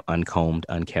uncombed,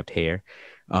 unkept hair.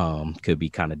 Could be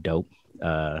kind of dope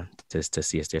to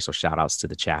see us there. So shout outs to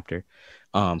the chapter.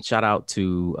 Shout out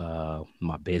to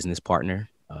my business partner,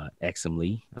 Exum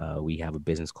Lee. We have a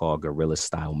business called Guerrilla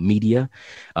Style Media,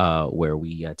 where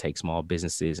we take small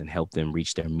businesses and help them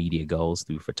reach their media goals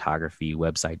through photography,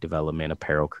 website development,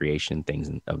 apparel creation, things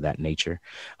of that nature.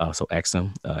 So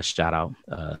Exum, shout out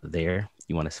there.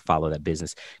 You want to follow that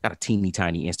business. Got a teeny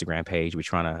tiny Instagram page. We're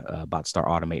trying to about to start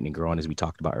automating and growing, as we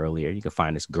talked about earlier. You can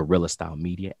find us Guerrilla Style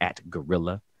Media at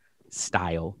Guerrilla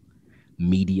Style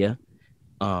Media.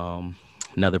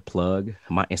 Another plug,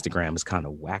 my Instagram is kind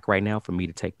of whack right now for me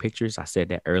to take pictures. I said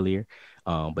that earlier,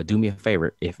 but do me a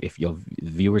favor. If your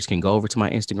viewers can go over to my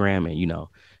Instagram and,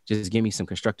 just give me some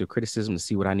constructive criticism to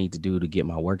see what I need to do to get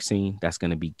my work seen. That's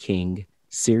going to be King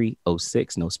Siri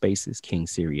 06, no spaces, King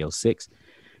Siri 06.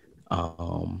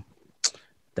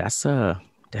 That's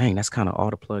that's kind of all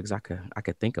the plugs I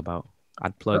could think about.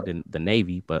 I'd plug the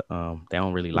Navy, but they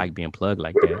don't really like being plugged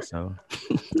like that. So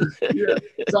yeah.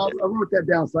 So I wrote that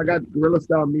down. So I got Guerrilla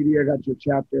Style Media, I got your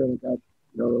chapter, and I got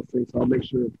those things. So I'll make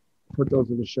sure to put those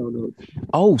in the show notes.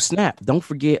 Oh, snap. Don't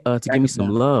forget to give me some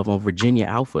love on Virginia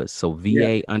Alphas. So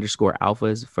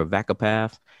VA_alphas for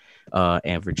VACAPAF,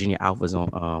 and Virginia Alphas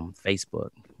on Facebook.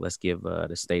 Let's give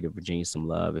the state of Virginia some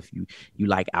love. If you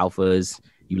like alphas,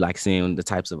 you like seeing the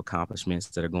types of accomplishments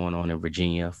that are going on in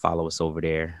Virginia, follow us over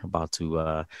there. About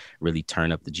to really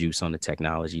turn up the juice on the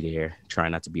technology there.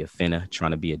 Trying not to be a finna,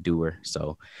 trying to be a doer.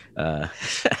 So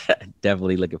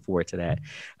definitely looking forward to that.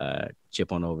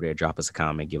 Chip on over there, drop us a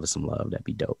comment, give us some love. That'd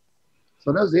be dope.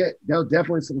 So that was it. That was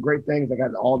definitely some great things. I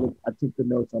took the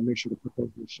notes. I'll make sure to put those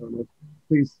in the show notes.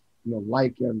 Please,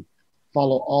 like and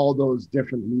follow all those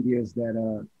different medias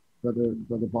that Brother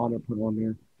Bonner put on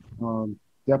there.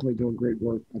 Definitely doing great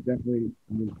work. I'm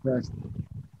impressed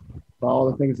by all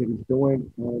the things that he's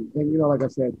doing. And like I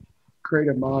said,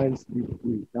 creative minds, we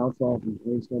bounce off and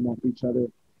brainstorm off each other.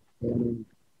 And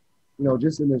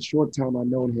just in the short time I've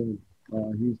known him,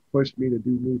 he's pushed me to do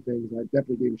new things. I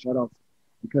definitely gave him shout outs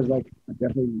because I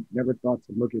definitely never thought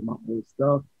to look at my old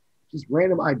stuff. Just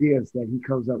random ideas that he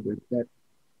comes up with that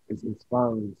is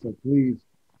inspiring. So please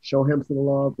show him some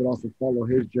love, but also follow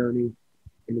his journey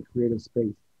in the creative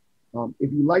space.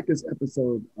 If you like this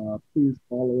episode, please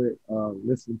follow it,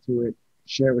 listen to it,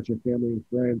 share it with your family and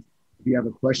friends. If you have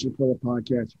a question for the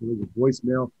podcast, you can leave a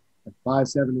voicemail at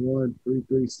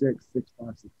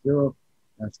 571-336-6560.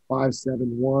 That's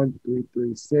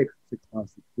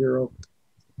 571-336-6560.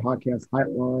 Podcast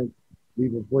hotline.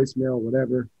 Leave a voicemail,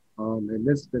 whatever. And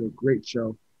this has been a great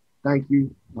show. Thank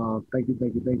you. Thank you for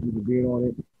being on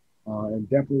it. And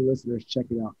definitely listeners, check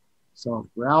it out. So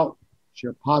we're out.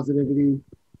 Share positivity.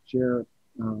 Share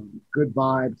good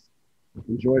vibes.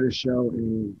 Enjoy the show,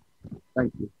 and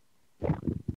thank you.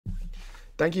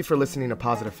 Thank you for listening to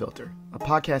Positive Philter, a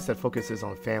podcast that focuses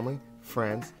on family,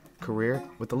 friends, career,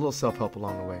 with a little self-help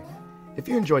along the way. If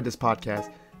you enjoyed this podcast,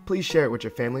 please share it with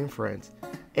your family and friends,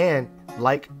 and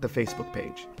like the Facebook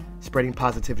page, Spreading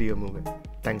Positivity of Movement.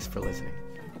 Thanks for listening.